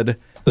said,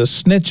 "The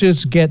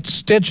snitches get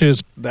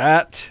stitches."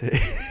 That...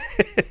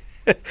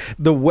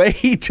 The way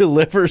he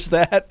delivers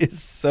that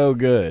is so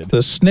good. The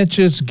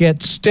snitches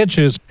get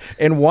stitches.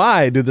 And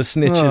why do the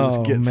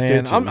snitches get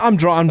stitches? I'm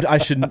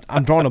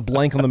drawing a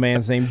blank on the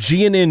man's name.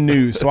 GNN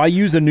News. So I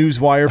use a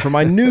newswire for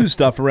my news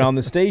stuff around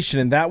the station,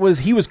 and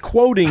he was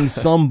quoting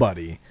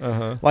somebody.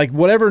 Like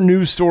whatever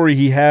news story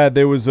he had,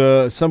 there was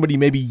somebody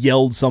maybe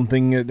yelled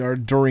something or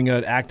during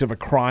an act of a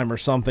crime or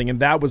something, and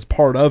that was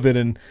part of it.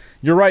 And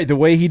you're right, the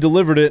way he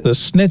delivered it. The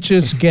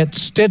snitches get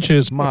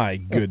stitches. My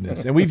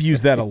goodness. And we've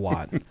used that a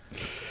lot.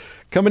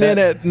 Coming in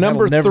at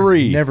number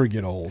 3. Never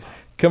get old.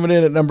 Coming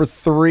in at number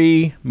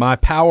 3, my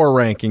power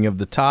ranking of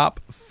the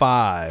top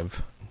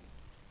 5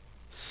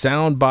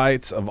 sound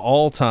bites of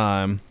all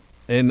time.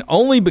 And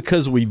only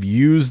because we've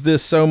used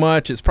this so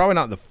much, it's probably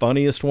not the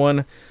funniest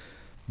one,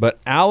 but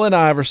Allen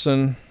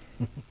Iverson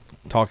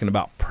talking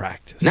about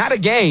practice. Not a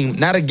game.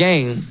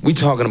 We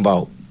talking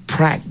about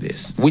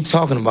practice. We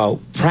talking about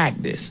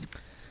practice.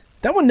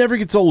 That one never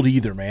gets old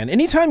either, man.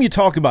 Anytime you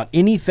talk about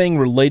anything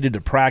related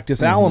to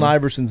practice, Allen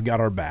Iverson's got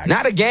our back.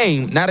 Not a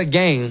game.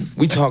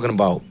 We talking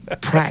about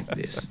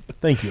practice.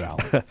 Thank you,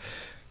 Allen.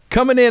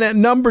 Coming in at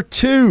number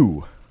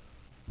 2,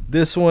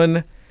 this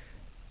one,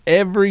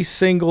 every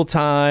single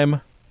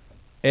time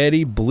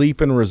Eddie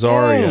Bleepin'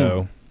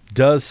 Rosario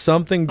does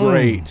something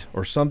great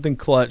or something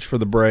clutch for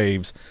the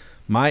Braves,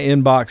 my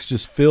inbox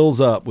just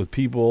fills up with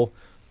people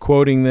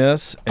quoting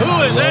this.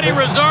 Who is Eddie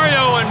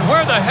Rosario and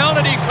where the hell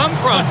did he come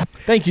from?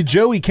 Thank you,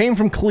 Joe. He came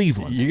from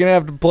Cleveland. You're going to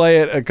have to play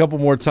it a couple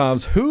more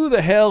times. Who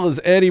the hell is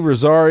Eddie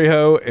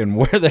Rosario and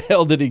where the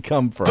hell did he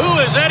come from? Who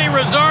is Eddie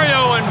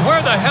Rosario and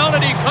where the hell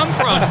did he come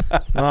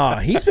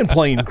from? He's been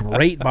playing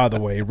great, by the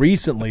way,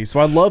 recently.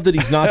 So I love that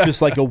he's not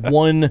just like a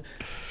one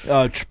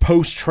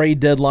post-trade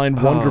deadline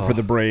wonder for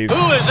the Braves.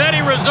 Who is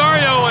Eddie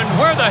Rosario and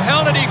where the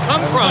hell did he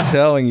come from? I'm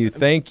telling you,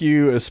 thank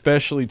you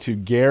especially to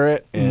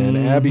Garrett and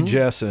Abby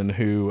Jessen,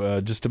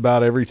 who just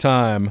about every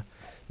time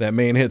that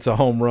man hits a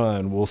home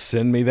run will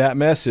send me that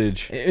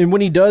message. And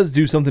when he does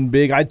do something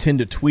big, I tend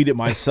to tweet it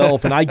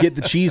myself, and I get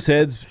the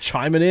cheeseheads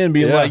chiming in,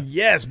 being like,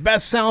 yes,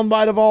 best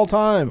soundbite of all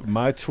time.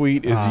 My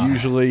tweet is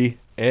usually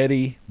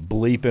Eddie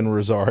Bleepin'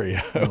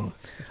 Rosario.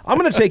 I'm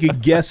going to take a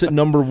guess at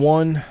number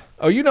 1.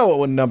 Oh, you know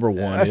what number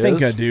 1 is. I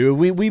think I do.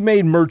 We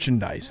made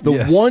merchandise.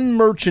 The one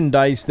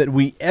merchandise that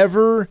we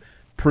ever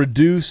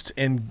produced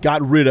and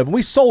got rid of.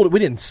 We sold it. We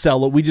didn't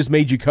sell it. We just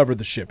made you cover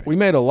the shipping. We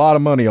made a lot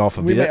of money off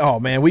of it. Oh,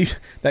 man.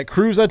 That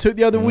cruise I took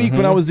the other week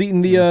when I was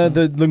eating the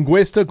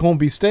linguista con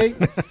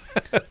bistec,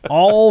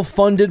 all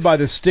funded by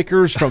the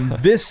stickers from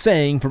this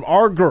saying from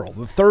our girl,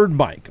 the third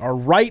mic, our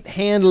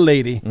right-hand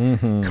lady,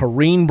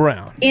 Corrine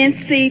Brown.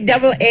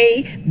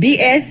 NCAA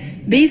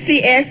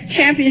BCS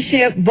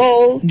Championship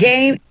Bowl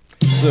game.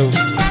 So,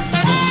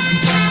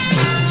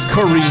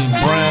 Corrine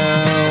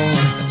Brown.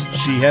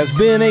 She has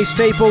been a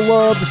staple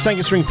of the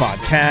Second String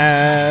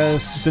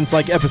Podcast since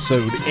like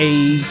episode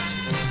 8.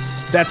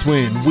 That's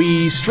when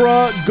we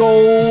struck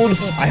gold.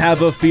 I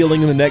have a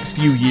feeling in the next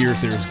few years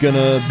there's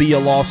gonna be a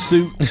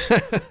lawsuit.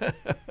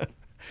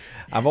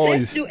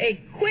 Let's do a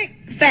quick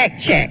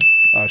fact check.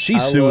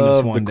 She's suing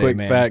us one day, man. The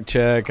quick fact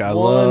check. I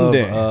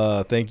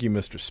love. Thank you,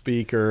 Mr.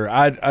 Speaker.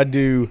 I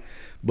do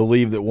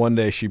believe that one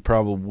day she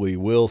probably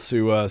will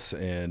sue us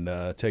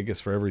and take us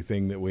for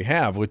everything that we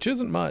have, which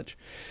isn't much.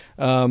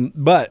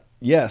 But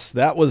yes,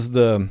 that was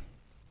the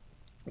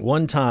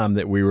one time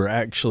that we were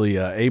actually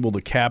able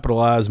to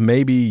capitalize.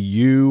 Maybe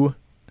you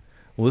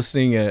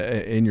listening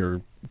in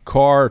your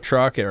car or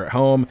truck or at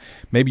home,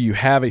 maybe you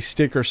have a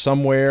sticker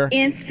somewhere.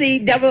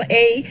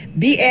 NCAA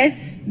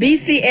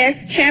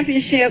BCS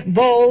Championship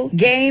Bowl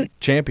game.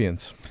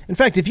 Champions. In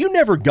fact, if you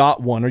never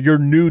got one or you're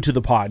new to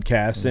the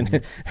podcast,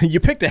 and you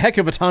picked a heck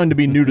of a time to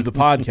be new to the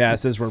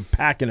podcast as we're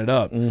packing it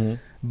up,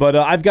 but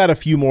I've got a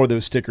few more of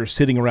those stickers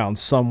sitting around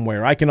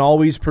somewhere. I can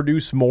always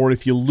produce more.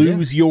 If you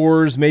lose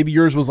yours, maybe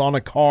yours was on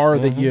a car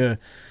that you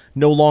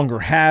no longer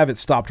have, it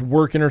stopped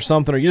working or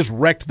something, or you just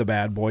wrecked the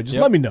bad boy, just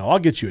let me know. I'll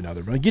get you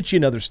another. I'll get you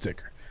another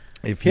sticker.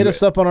 Hit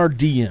us up on our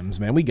DMs,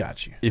 man. We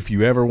got you. If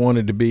you ever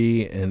wanted to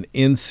be an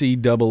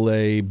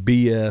NCAA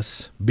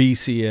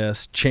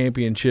BCS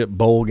Championship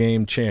Bowl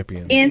Game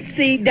champion.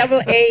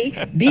 NCAA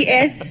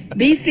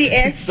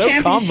BCS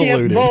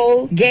Championship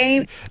Bowl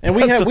game. And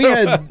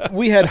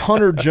we had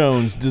Hunter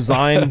Jones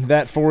design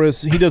that for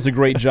us. He does a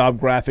great job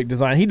graphic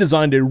design. He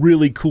designed a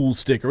really cool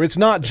sticker. It's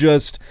not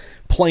just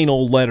plain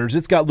old letters.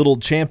 It's got little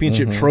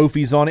championship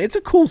trophies on it. It's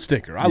a cool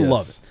sticker. I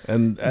love it.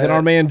 And then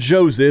our man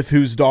Joseph,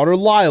 whose daughter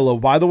Lila,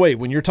 by the way,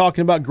 when you're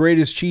talking about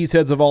greatest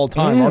cheeseheads of all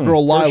time, our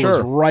girl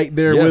Lila's right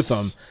there with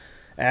them,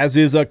 as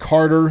is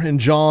Carter and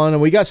John.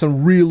 And we got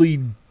some really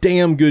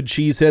damn good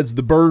cheeseheads,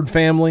 the Bird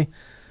family.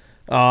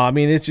 I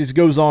mean, it just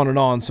goes on and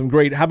on. Some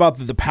great. How about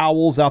the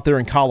Powells out there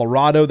in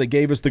Colorado that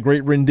gave us the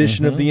great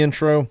rendition of the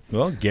intro?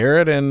 Well,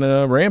 Garrett and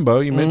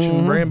Rambo. You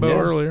mentioned Rambo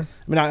earlier.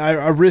 I mean,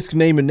 I risk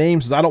naming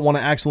names because I don't want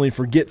to accidentally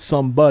forget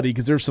somebody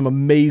because there's some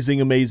amazing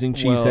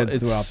cheeseheads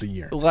throughout the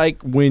year.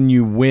 Like when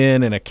you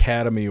win an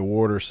Academy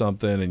Award or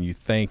something and you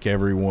thank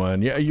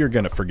everyone, you're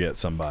going to forget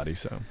somebody.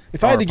 So,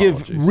 if I had to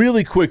give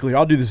really quickly,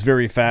 I'll do this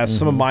very fast,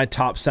 some of my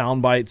top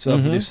sound bites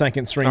of the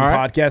Second String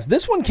podcast.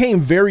 This one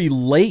came very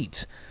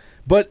late.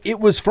 But it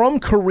was from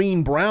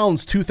Corrine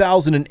Brown's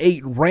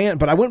 2008 rant,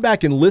 but I went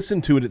back and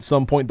listened to it at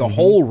some point, the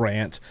whole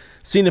rant,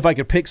 seeing if I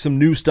could pick some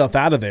new stuff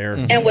out of there.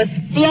 And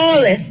was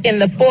flawless in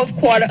the fourth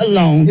quarter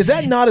alone. Is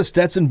that not a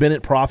Stetson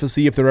Bennett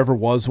prophecy, if there ever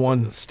was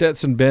one?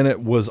 Stetson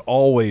Bennett was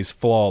always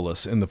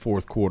flawless in the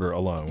fourth quarter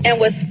alone. And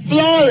was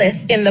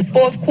flawless in the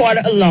fourth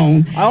quarter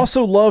alone. I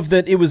also love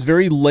that it was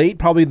very late,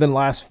 probably the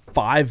last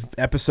 5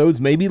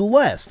 episodes, maybe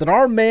less, that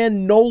our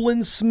man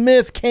Nolan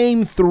Smith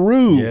came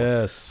through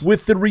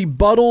with the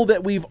rebuttal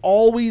that we've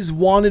always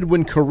wanted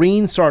when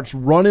Corrine starts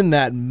running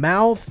that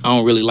mouth. I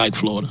don't really like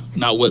Florida,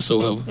 not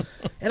whatsoever.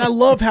 And I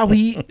love how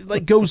he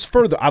goes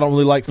further. I don't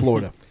really like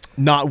Florida,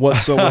 not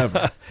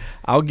whatsoever.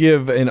 I'll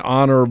give an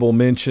honorable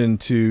mention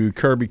to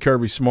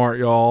Kirby Smart,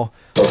 y'all.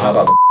 So how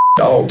about the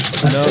dog?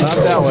 No, not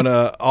that one.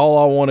 All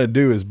I want to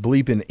do is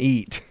bleep and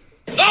eat.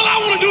 All I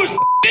want to do is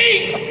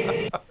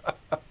eat.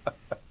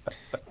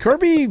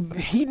 Kirby,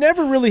 he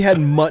never really had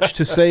much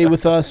to say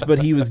with us, but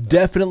he was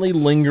definitely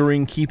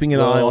lingering, keeping an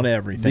eye on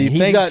everything.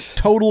 He's got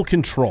total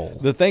control.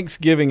 The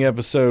Thanksgiving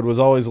episode was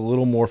always a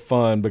little more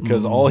fun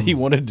because all he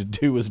wanted to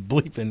do was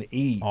bleep and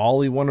eat.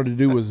 All he wanted to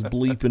do was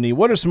bleep and eat.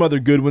 What are some other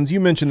good ones? You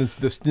mentioned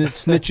the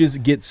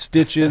snitches get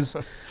stitches.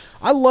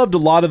 I loved a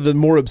lot of the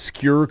more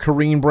obscure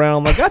Corrine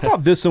Brown. I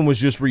thought this one was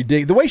just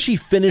ridiculous. The way she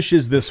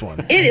finishes this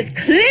one. It is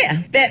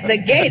clear that the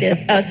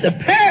Gators are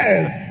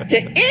superb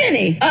to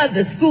any of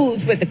the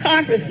schools with the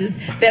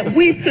conferences that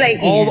we play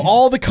in.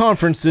 All the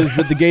conferences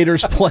that the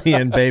Gators play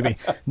in, baby.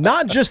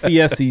 Not just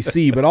the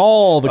SEC, but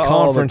all the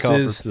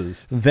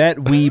conferences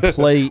that we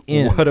play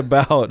in. What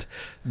about,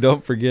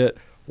 don't forget,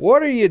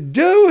 what are you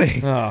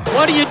doing?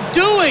 What are you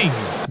doing?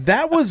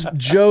 That was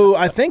Joe.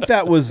 I think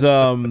that was...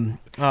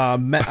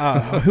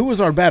 who was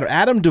our batter?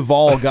 Adam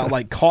Duvall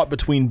got caught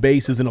between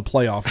bases in a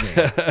playoff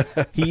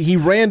game. He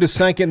ran to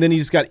second, then he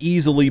just got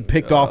easily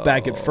picked off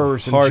back at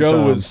first. And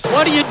Joe was,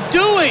 what are you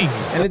doing?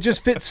 And it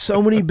just fits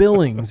so many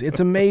billings. It's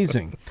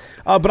amazing.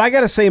 But I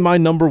got to say my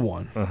number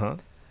one.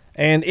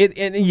 And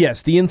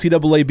yes, the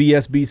NCAA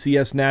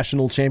BCS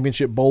National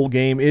Championship Bowl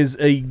game is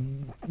a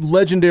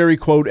legendary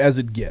quote as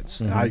it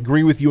gets. I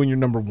agree with you on your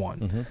number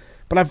one.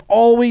 But I've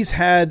always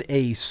had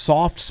a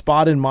soft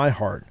spot in my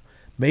heart.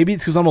 Maybe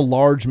it's because I'm a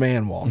large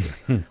man,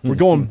 Walker. We're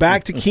going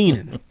back to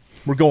Keenan.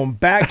 We're going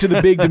back to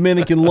the big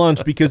Dominican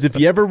lunch because if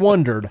you ever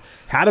wondered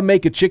how to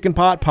make a chicken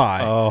pot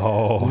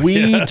pie,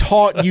 we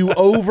taught you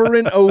over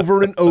and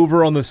over and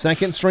over on the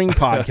Second String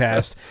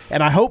podcast.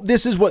 And I hope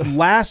this is what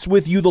lasts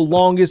with you the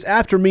longest.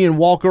 After me and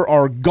Walker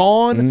are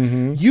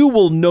gone, you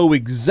will know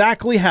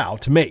exactly how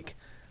to make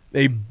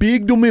a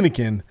big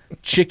Dominican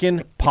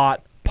chicken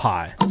pot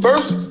pie.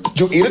 First,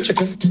 you eat a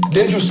chicken,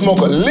 then you smoke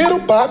a little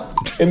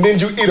pot, and then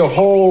you eat a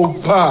whole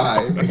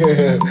pie.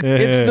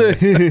 It's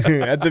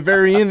the at the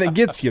very end that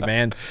gets you,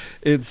 man.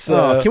 It's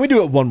can we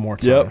do it one more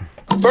time? Yep.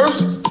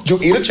 First, you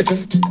eat a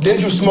chicken, then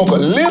you smoke a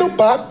little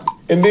pot,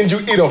 and then you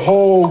eat a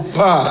whole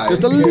pie.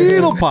 Just a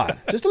little pot.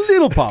 Just a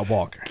little pot,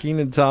 Walker.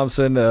 Kenan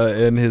Thompson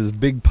and his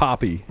Big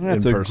Papi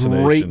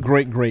impersonation.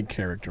 A great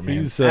character, man.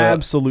 He's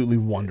absolutely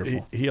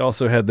wonderful. He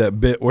also had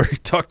that bit where he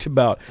talked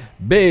about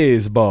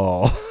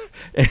baseball.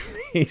 And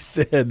he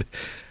said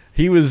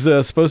he was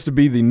supposed to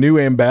be the new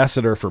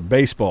ambassador for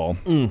baseball.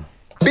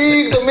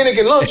 Big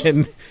Dominican lunch.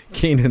 And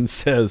Keenan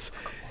says,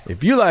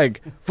 if you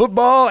like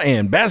football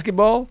and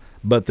basketball,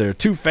 but they're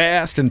too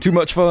fast and too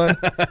much fun,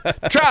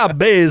 try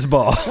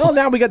baseball. Well,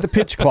 now we got the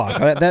pitch clock.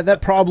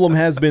 That problem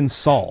has been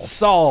solved.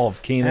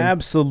 Solved, Keenan.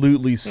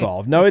 Absolutely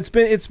solved. No, it's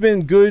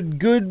been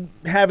good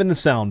having the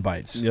sound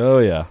bites. Oh,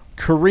 yeah.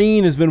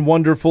 Corrine has been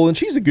wonderful, and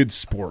she's a good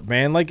sport,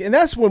 man. And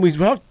that's when we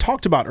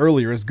talked about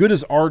earlier, as good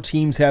as our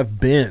teams have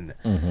been,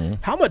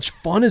 how much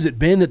fun has it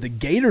been that the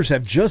Gators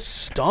have just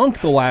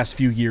stunk the last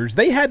few years?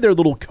 They had their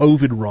little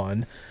COVID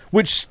run,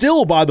 which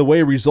still, by the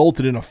way,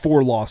 resulted in a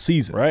 4-loss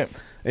season. Right.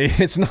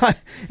 It's not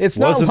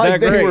like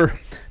they were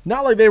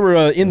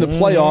in the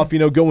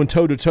playoff, going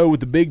toe to toe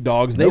with the big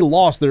dogs. They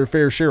lost their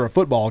fair share of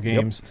football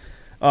games.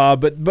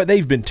 But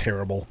they've been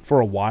terrible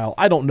for a while.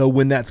 I don't know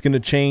when that's going to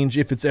change,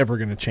 if it's ever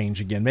going to change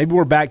again. Maybe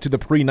we're back to the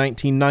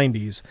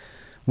pre-1990s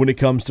when it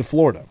comes to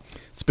Florida.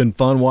 It's been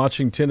fun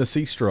watching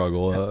Tennessee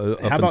struggle.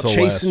 How about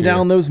chasing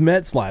down those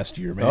Mets last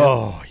year, man?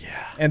 Oh,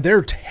 yeah. And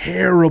they're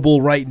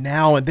terrible right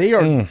now, and they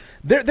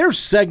There's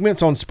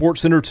segments on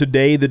SportsCenter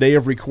today, the day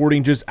of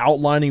recording, just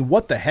outlining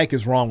what the heck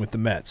is wrong with the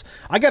Mets.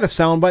 I got a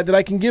soundbite that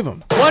I can give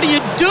them. What are you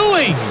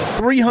doing?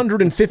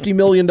 $350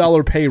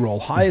 million payroll,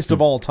 highest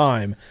of all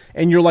time,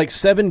 and you're like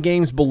 7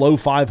 games below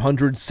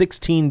 500,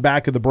 16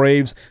 back of the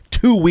Braves,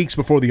 2 weeks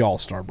before the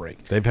All-Star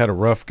break. They've had a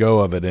rough go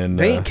of it. And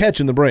they ain't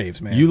catching the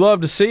Braves, man. You love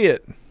to see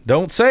it.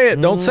 Don't say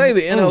it. Don't say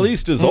the NL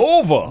East is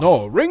over.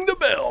 No, ring the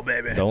bell,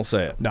 baby. Don't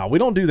say it. No, we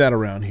don't do that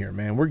around here,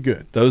 man. We're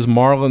good. Those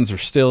Marlins are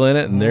still in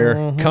it, and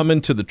they're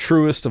coming to the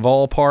truest of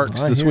all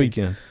parks this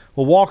weekend.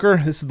 Well, Walker,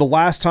 this is the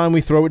last time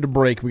we throw it to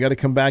break. We got to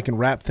come back and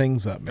wrap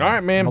things up, man. All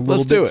right, man. I'm a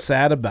Let's do little it. bit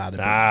sad about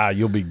it.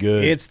 You'll be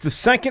good. It's the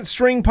Second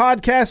String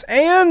Podcast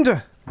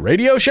and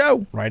radio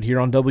show right here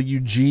on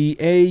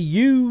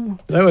WGAU.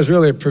 That was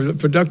really a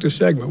productive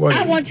segment,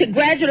 wasn't it? I want to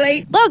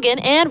congratulate Logan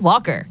and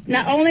Walker,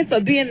 not only for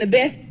being the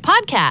best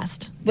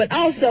podcast, but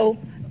also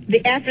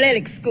the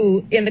athletic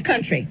school in the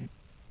country.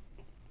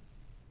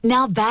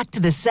 Now back to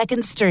the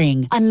Second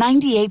String on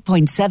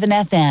 98.7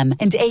 FM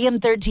and AM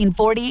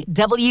 1340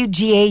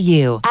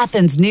 WGAU,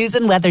 Athens News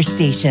and Weather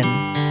Station.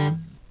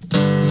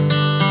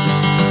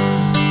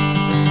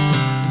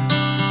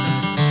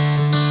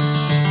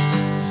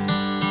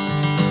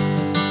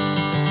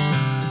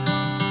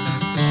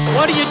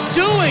 What are you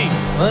doing?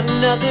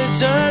 Another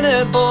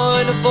turning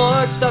point, a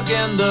fork stuck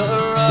in the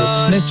road.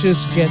 The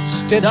snitches get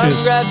stitches. Time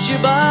grabs you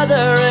by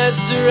the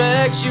wrist,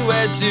 directs you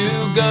where to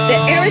go.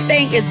 That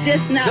everything is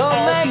just not don't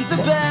all make equal.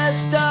 the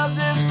best of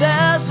this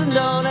test and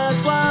don't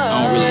ask why.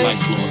 I don't really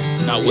like Florida.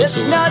 Not whatsoever.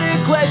 It's not a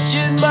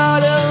question,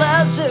 but a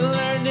lesson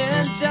learned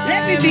in time.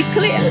 Let me be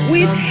clear.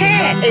 We've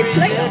had a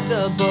playoff.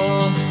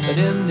 But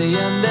in the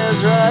end is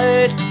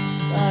right.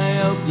 I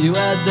hope you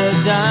had the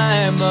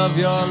time of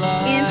your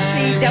life.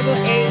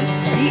 NCAA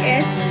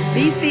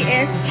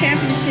BCS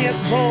Championship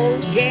Bowl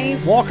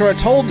game. Walker, I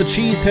told the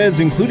Cheeseheads,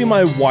 including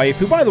my wife,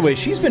 who, by the way,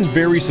 she's been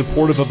very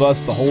supportive of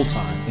us the whole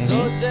time.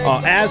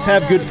 As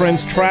have good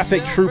friends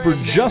Traffic Trooper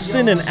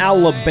Justin and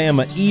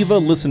Alabama Eva.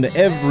 Listen to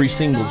every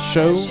single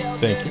show.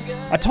 Thank you.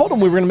 I told them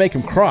we were going to make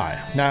them cry.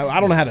 Now, I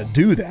don't know how to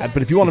do that,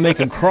 but if you want to make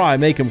them cry,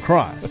 make them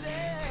cry.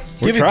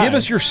 Give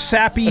us your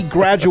sappy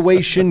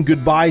graduation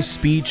goodbye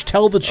speech.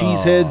 Tell the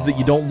Cheeseheads that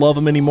you don't love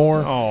them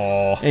anymore.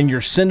 And you're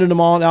sending them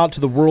on out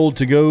to the world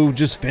to go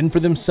just fend for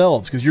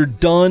themselves because you're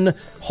done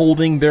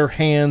holding their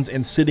hands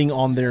and sitting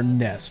on their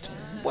nest.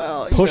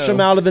 Well, Push them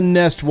out of the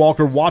nest,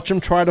 Walker. Watch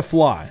them try to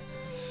fly.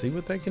 See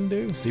what they can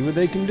do. See what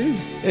they can do.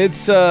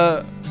 It's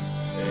sad.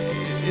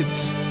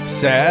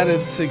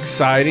 It's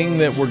exciting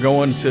that we're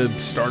going to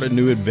start a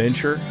new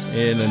adventure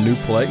in a new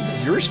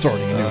place. You're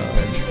starting a new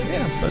adventure.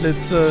 Yeah, but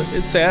it's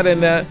sad in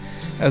that,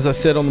 as I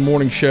said on the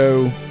morning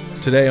show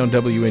today on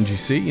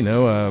WNGC,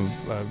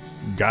 I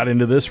got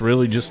into this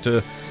really just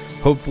to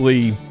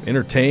hopefully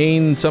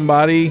entertain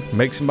somebody,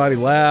 make somebody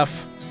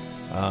laugh.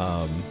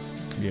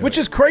 Which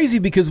is crazy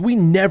because we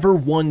never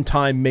one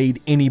time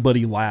made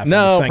anybody laugh. No,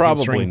 on the Second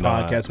probably String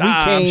not. Podcast.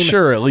 I'm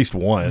sure at least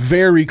once.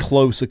 Very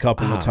close a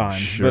couple of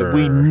times, but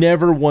we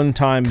never one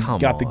time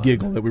got the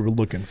giggle that we were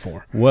looking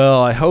for.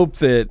 Well, I hope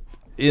that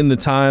in the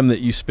time that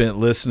you spent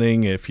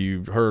listening, if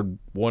you heard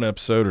one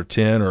episode or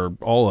 10 or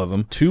all of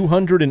them,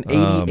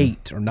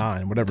 288 or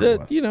 9, whatever it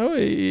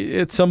was.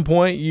 At some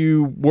point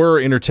you were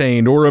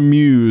entertained or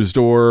amused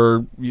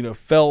or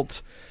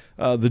felt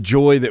the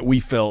joy that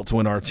we felt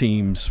when our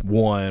teams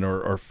won,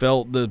 or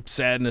felt the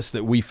sadness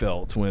that we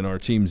felt when our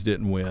teams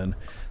didn't win.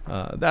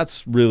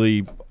 That's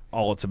really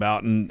all it's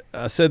about. And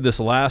I said this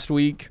last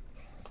week.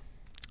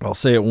 I'll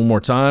say it one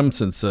more time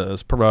since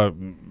it's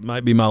probably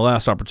might be my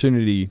last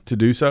opportunity to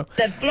do so.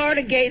 The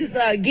Florida Gators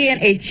are, again,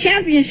 a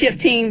championship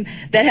team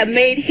that have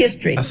made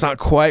history. That's not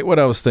quite what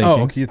I was thinking.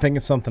 Oh, you're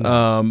thinking something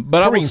else.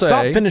 But I will say,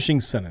 stop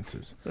finishing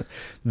sentences.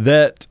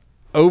 That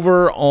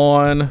over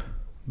on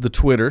the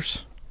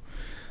Twitters,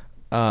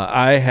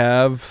 I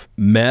have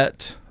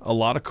met a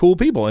lot of cool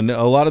people. And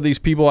a lot of these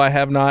people I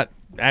have not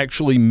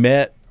actually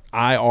met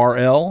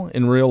IRL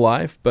in real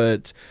life,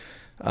 but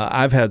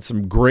I've had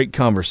some great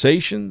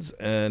conversations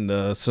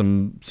and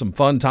some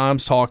fun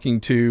times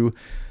talking to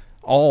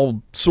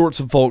all sorts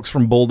of folks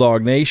from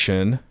Bulldog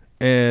Nation.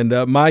 And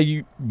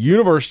my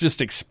universe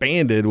just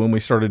expanded when we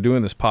started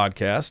doing this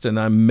podcast, and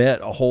I met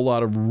a whole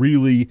lot of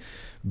really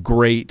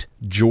great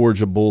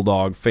Georgia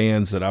Bulldog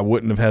fans that I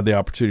wouldn't have had the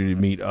opportunity to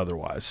meet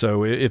otherwise.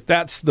 So if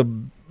that's the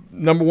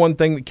number one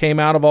thing that came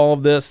out of all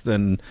of this,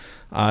 then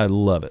I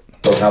love it.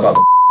 So how about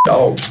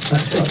dog?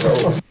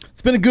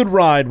 It's been a good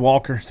ride,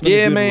 Walker. It's been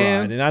a good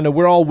ride. And I know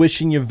we're all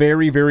wishing you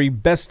very, very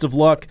best of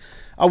luck.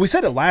 We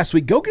said it last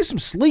week. Go get some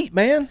sleep,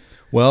 man.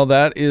 Well,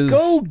 that is...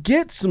 Go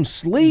get some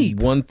sleep.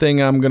 One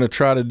thing I'm going to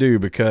try to do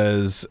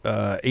because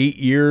 8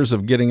 years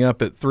of getting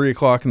up at 3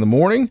 o'clock in the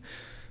morning,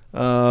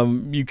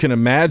 You can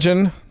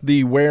imagine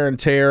the wear and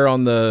tear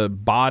on the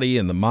body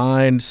and the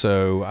mind,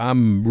 so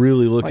I'm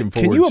really looking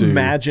forward to... Can you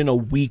imagine a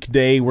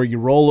weekday where you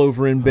roll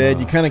over in bed,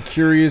 you're kind of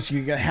curious,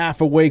 you get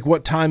half awake,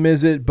 what time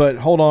is it? But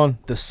hold on,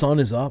 the sun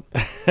is up.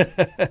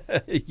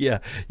 Yeah,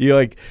 you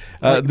like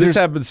this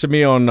happens to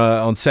me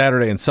on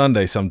Saturday and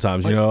Sunday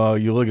sometimes. You know,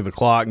 you look at the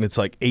clock and it's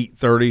like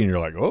 8:30, and you're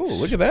like, oh,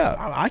 look at that.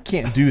 I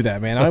can't do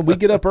that, man. We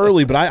get up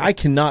early, but I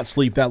cannot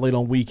sleep that late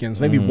on weekends.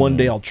 Maybe one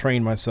day I'll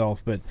train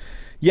myself, but...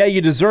 Yeah,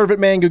 you deserve it,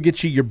 man. Go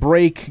get you your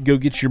break. Go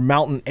get your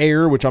mountain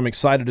air, which I'm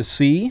excited to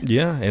see.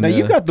 Yeah. And now,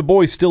 you've got the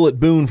boy still at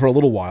Boone for a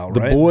little while,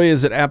 right? The boy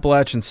is at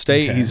Appalachian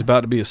State. Okay. He's about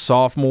to be a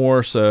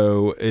sophomore,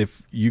 so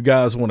if you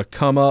guys want to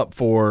come up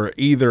for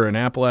either an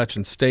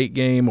Appalachian State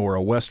game or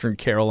a Western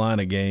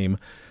Carolina game,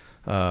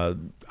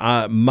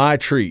 my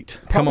treat.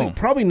 Come on.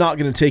 Probably not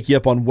going to take you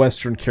up on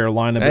Western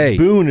Carolina, but hey.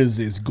 Boone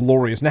is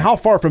glorious. Now, how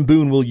far from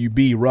Boone will you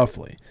be,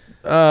 roughly?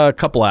 A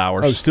couple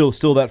hours. Oh,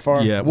 still that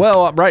far? Yeah.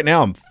 Well, right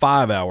now I'm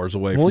 5 hours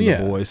away from the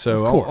boy,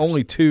 so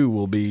only 2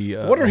 will be.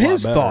 What are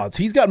his thoughts?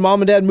 He's got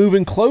mom and dad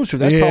moving closer.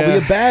 That's probably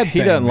a bad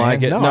thing. He doesn't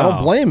like it. No, I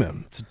don't blame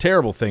him. It's a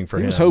terrible thing for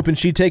him. He was hoping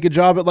she'd take a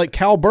job at like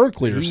Cal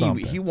Berkeley or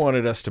something. He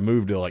wanted us to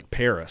move to like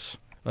Paris.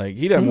 Like,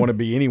 he doesn't want to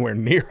be anywhere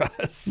near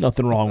us.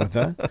 Nothing wrong with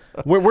that.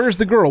 Where's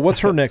the girl? What's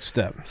her next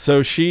step?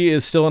 So she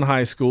is still in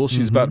high school.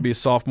 She's about to be a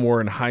sophomore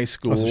in high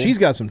school. Oh, so she's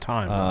got some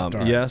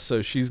time. Yeah,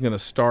 so she's going to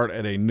start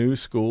at a new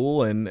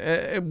school. And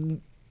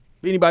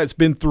anybody that's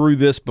been through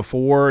this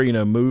before, you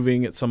know,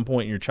 moving at some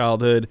point in your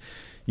childhood,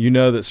 you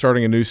know that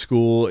starting a new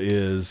school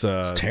is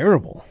it's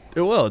terrible.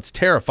 Well, it's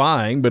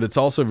terrifying, but it's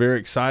also very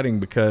exciting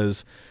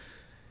because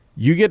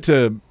you get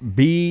to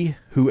be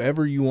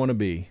whoever you want to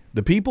be.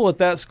 The people at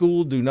that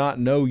school do not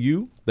know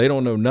you. They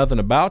don't know nothing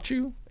about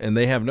you, and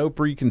they have no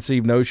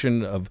preconceived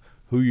notion of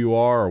who you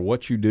are or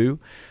what you do.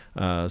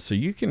 So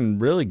you can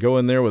really go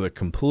in there with a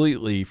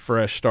completely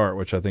fresh start,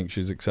 which I think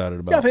she's excited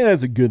about. Yeah, I think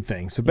that's a good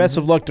thing. So best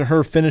of luck to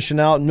her finishing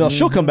out. No,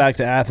 she'll come back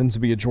to Athens to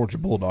be a Georgia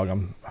Bulldog.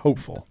 I'm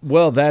hopeful.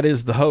 Well, that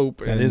is the hope.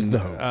 That is the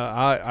hope.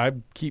 I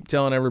keep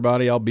telling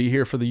everybody I'll be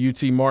here for the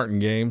UT Martin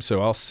game,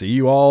 so I'll see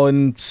you all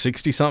in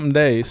 60-something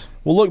days.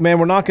 Well, look, man,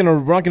 we're not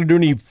gonna do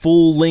any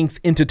full-length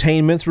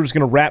entertainments. We're just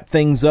gonna wrap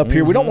things up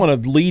here. We don't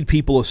want to lead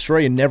people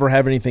astray and never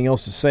have anything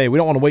else to say. We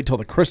don't want to wait till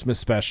the Christmas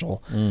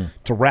special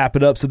to wrap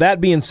it up. So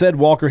that being said,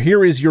 Walker,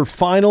 here is your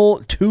final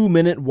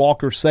 2-minute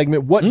Walker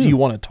segment. What do you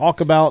want to talk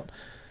about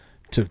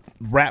to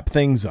wrap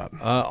things up?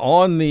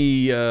 On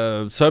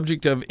the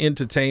subject of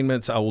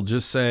entertainments, I will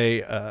just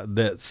say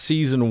that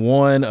season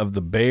 1 of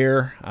The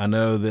Bear, I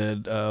know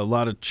that a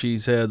lot of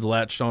cheeseheads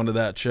latched onto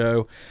that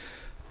show.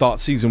 Thought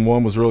season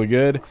 1 was really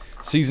good.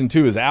 Season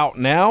 2 is out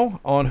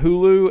now on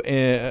Hulu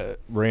and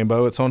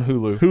Rambo. It's on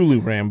Hulu.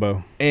 Hulu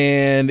Rambo,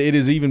 and it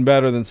is even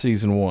better than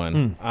season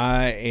 1.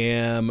 I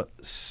am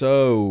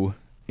so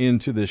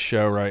into this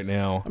show right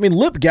now. I mean,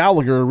 Lip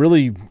Gallagher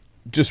really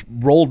just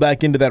rolled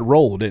back into that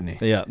role, didn't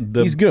he? Yeah,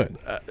 he's good.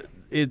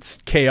 It's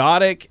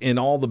chaotic in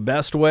all the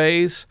best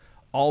ways.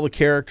 All the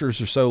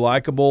characters are so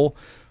likable,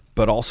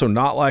 but also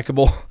not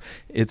likable.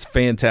 It's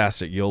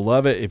fantastic. You'll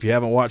love it. If you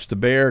haven't watched The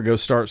Bear, go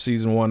start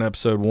season 1,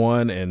 episode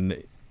 1,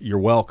 and you're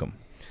welcome.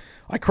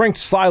 I cranked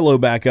Silo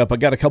back up. I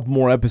got a couple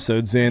more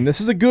episodes in.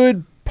 This is a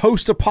good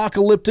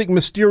post-apocalyptic,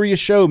 mysterious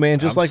show, man,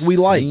 just like we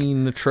like. I've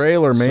seen the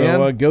trailer, man.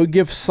 So go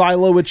give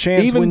Silo a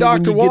chance. Even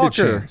Dr.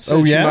 Walker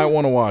said she might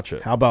want to watch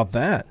it. How about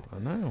that? I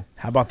know.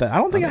 How about that? I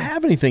don't think I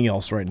have anything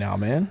else right now,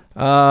 man.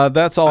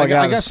 That's all I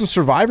got. I got some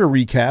Survivor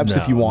recaps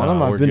if you want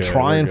them. I've been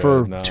trying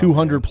for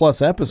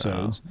 200-plus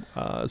episodes.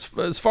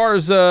 As far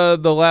as the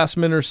last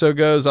minute or so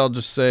goes, I'll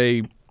just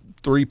say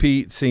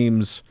three-peat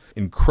seems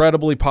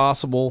incredibly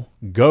possible.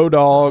 Go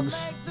Dogs.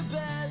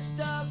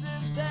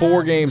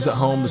 4 games at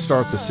home to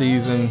start the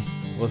season.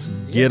 Let's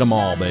get them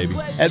all, baby.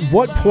 At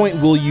what point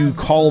will you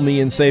call me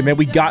and say, man,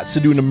 we got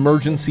to do an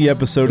emergency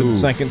episode of the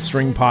Second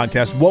String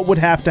Podcast? What would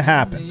have to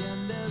happen?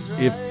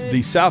 If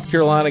the South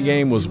Carolina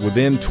game was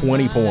within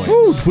 20 points.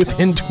 Ooh,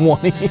 within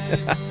 20.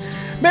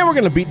 Man, we're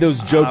going to beat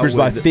those jokers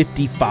by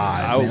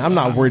 55. Man, I'm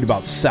not worried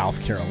about South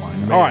Carolina.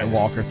 Man. All right,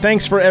 Walker.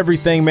 Thanks for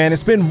everything, man.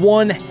 It's been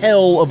one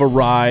hell of a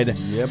ride.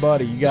 Yeah,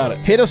 buddy. You got it.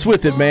 Hit us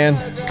with it, man.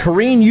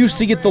 Kareen used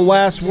to get the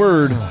last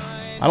word.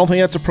 I don't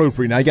think that's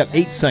appropriate. Now you got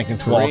 8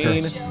 seconds,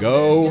 Walker.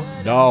 Go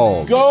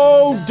Dogs.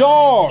 Go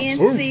Dogs.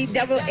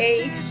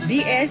 NCAA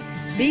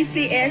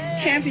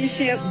BCS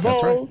Championship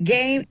Bowl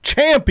game.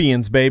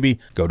 Champions, baby.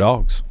 Go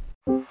Dogs.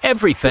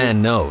 Every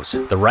fan knows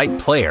the right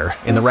player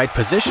in the right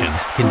position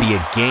can be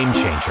a game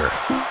changer.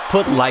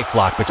 Put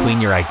LifeLock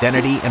between your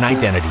identity and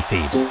identity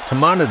thieves to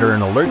monitor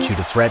and alert you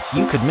to threats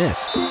you could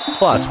miss.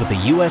 Plus, with a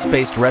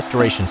U.S.-based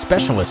restoration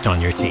specialist on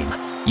your team,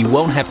 you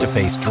won't have to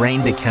face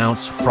drained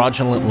accounts,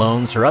 fraudulent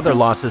loans, or other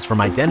losses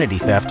from identity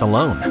theft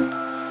alone.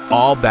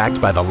 All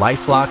backed by the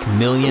LifeLock $1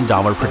 Million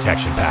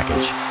Protection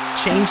Package.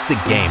 Change the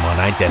game on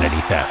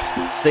identity theft.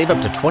 Save up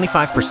to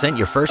 25%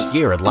 your first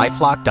year at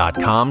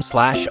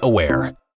LifeLock.com/aware.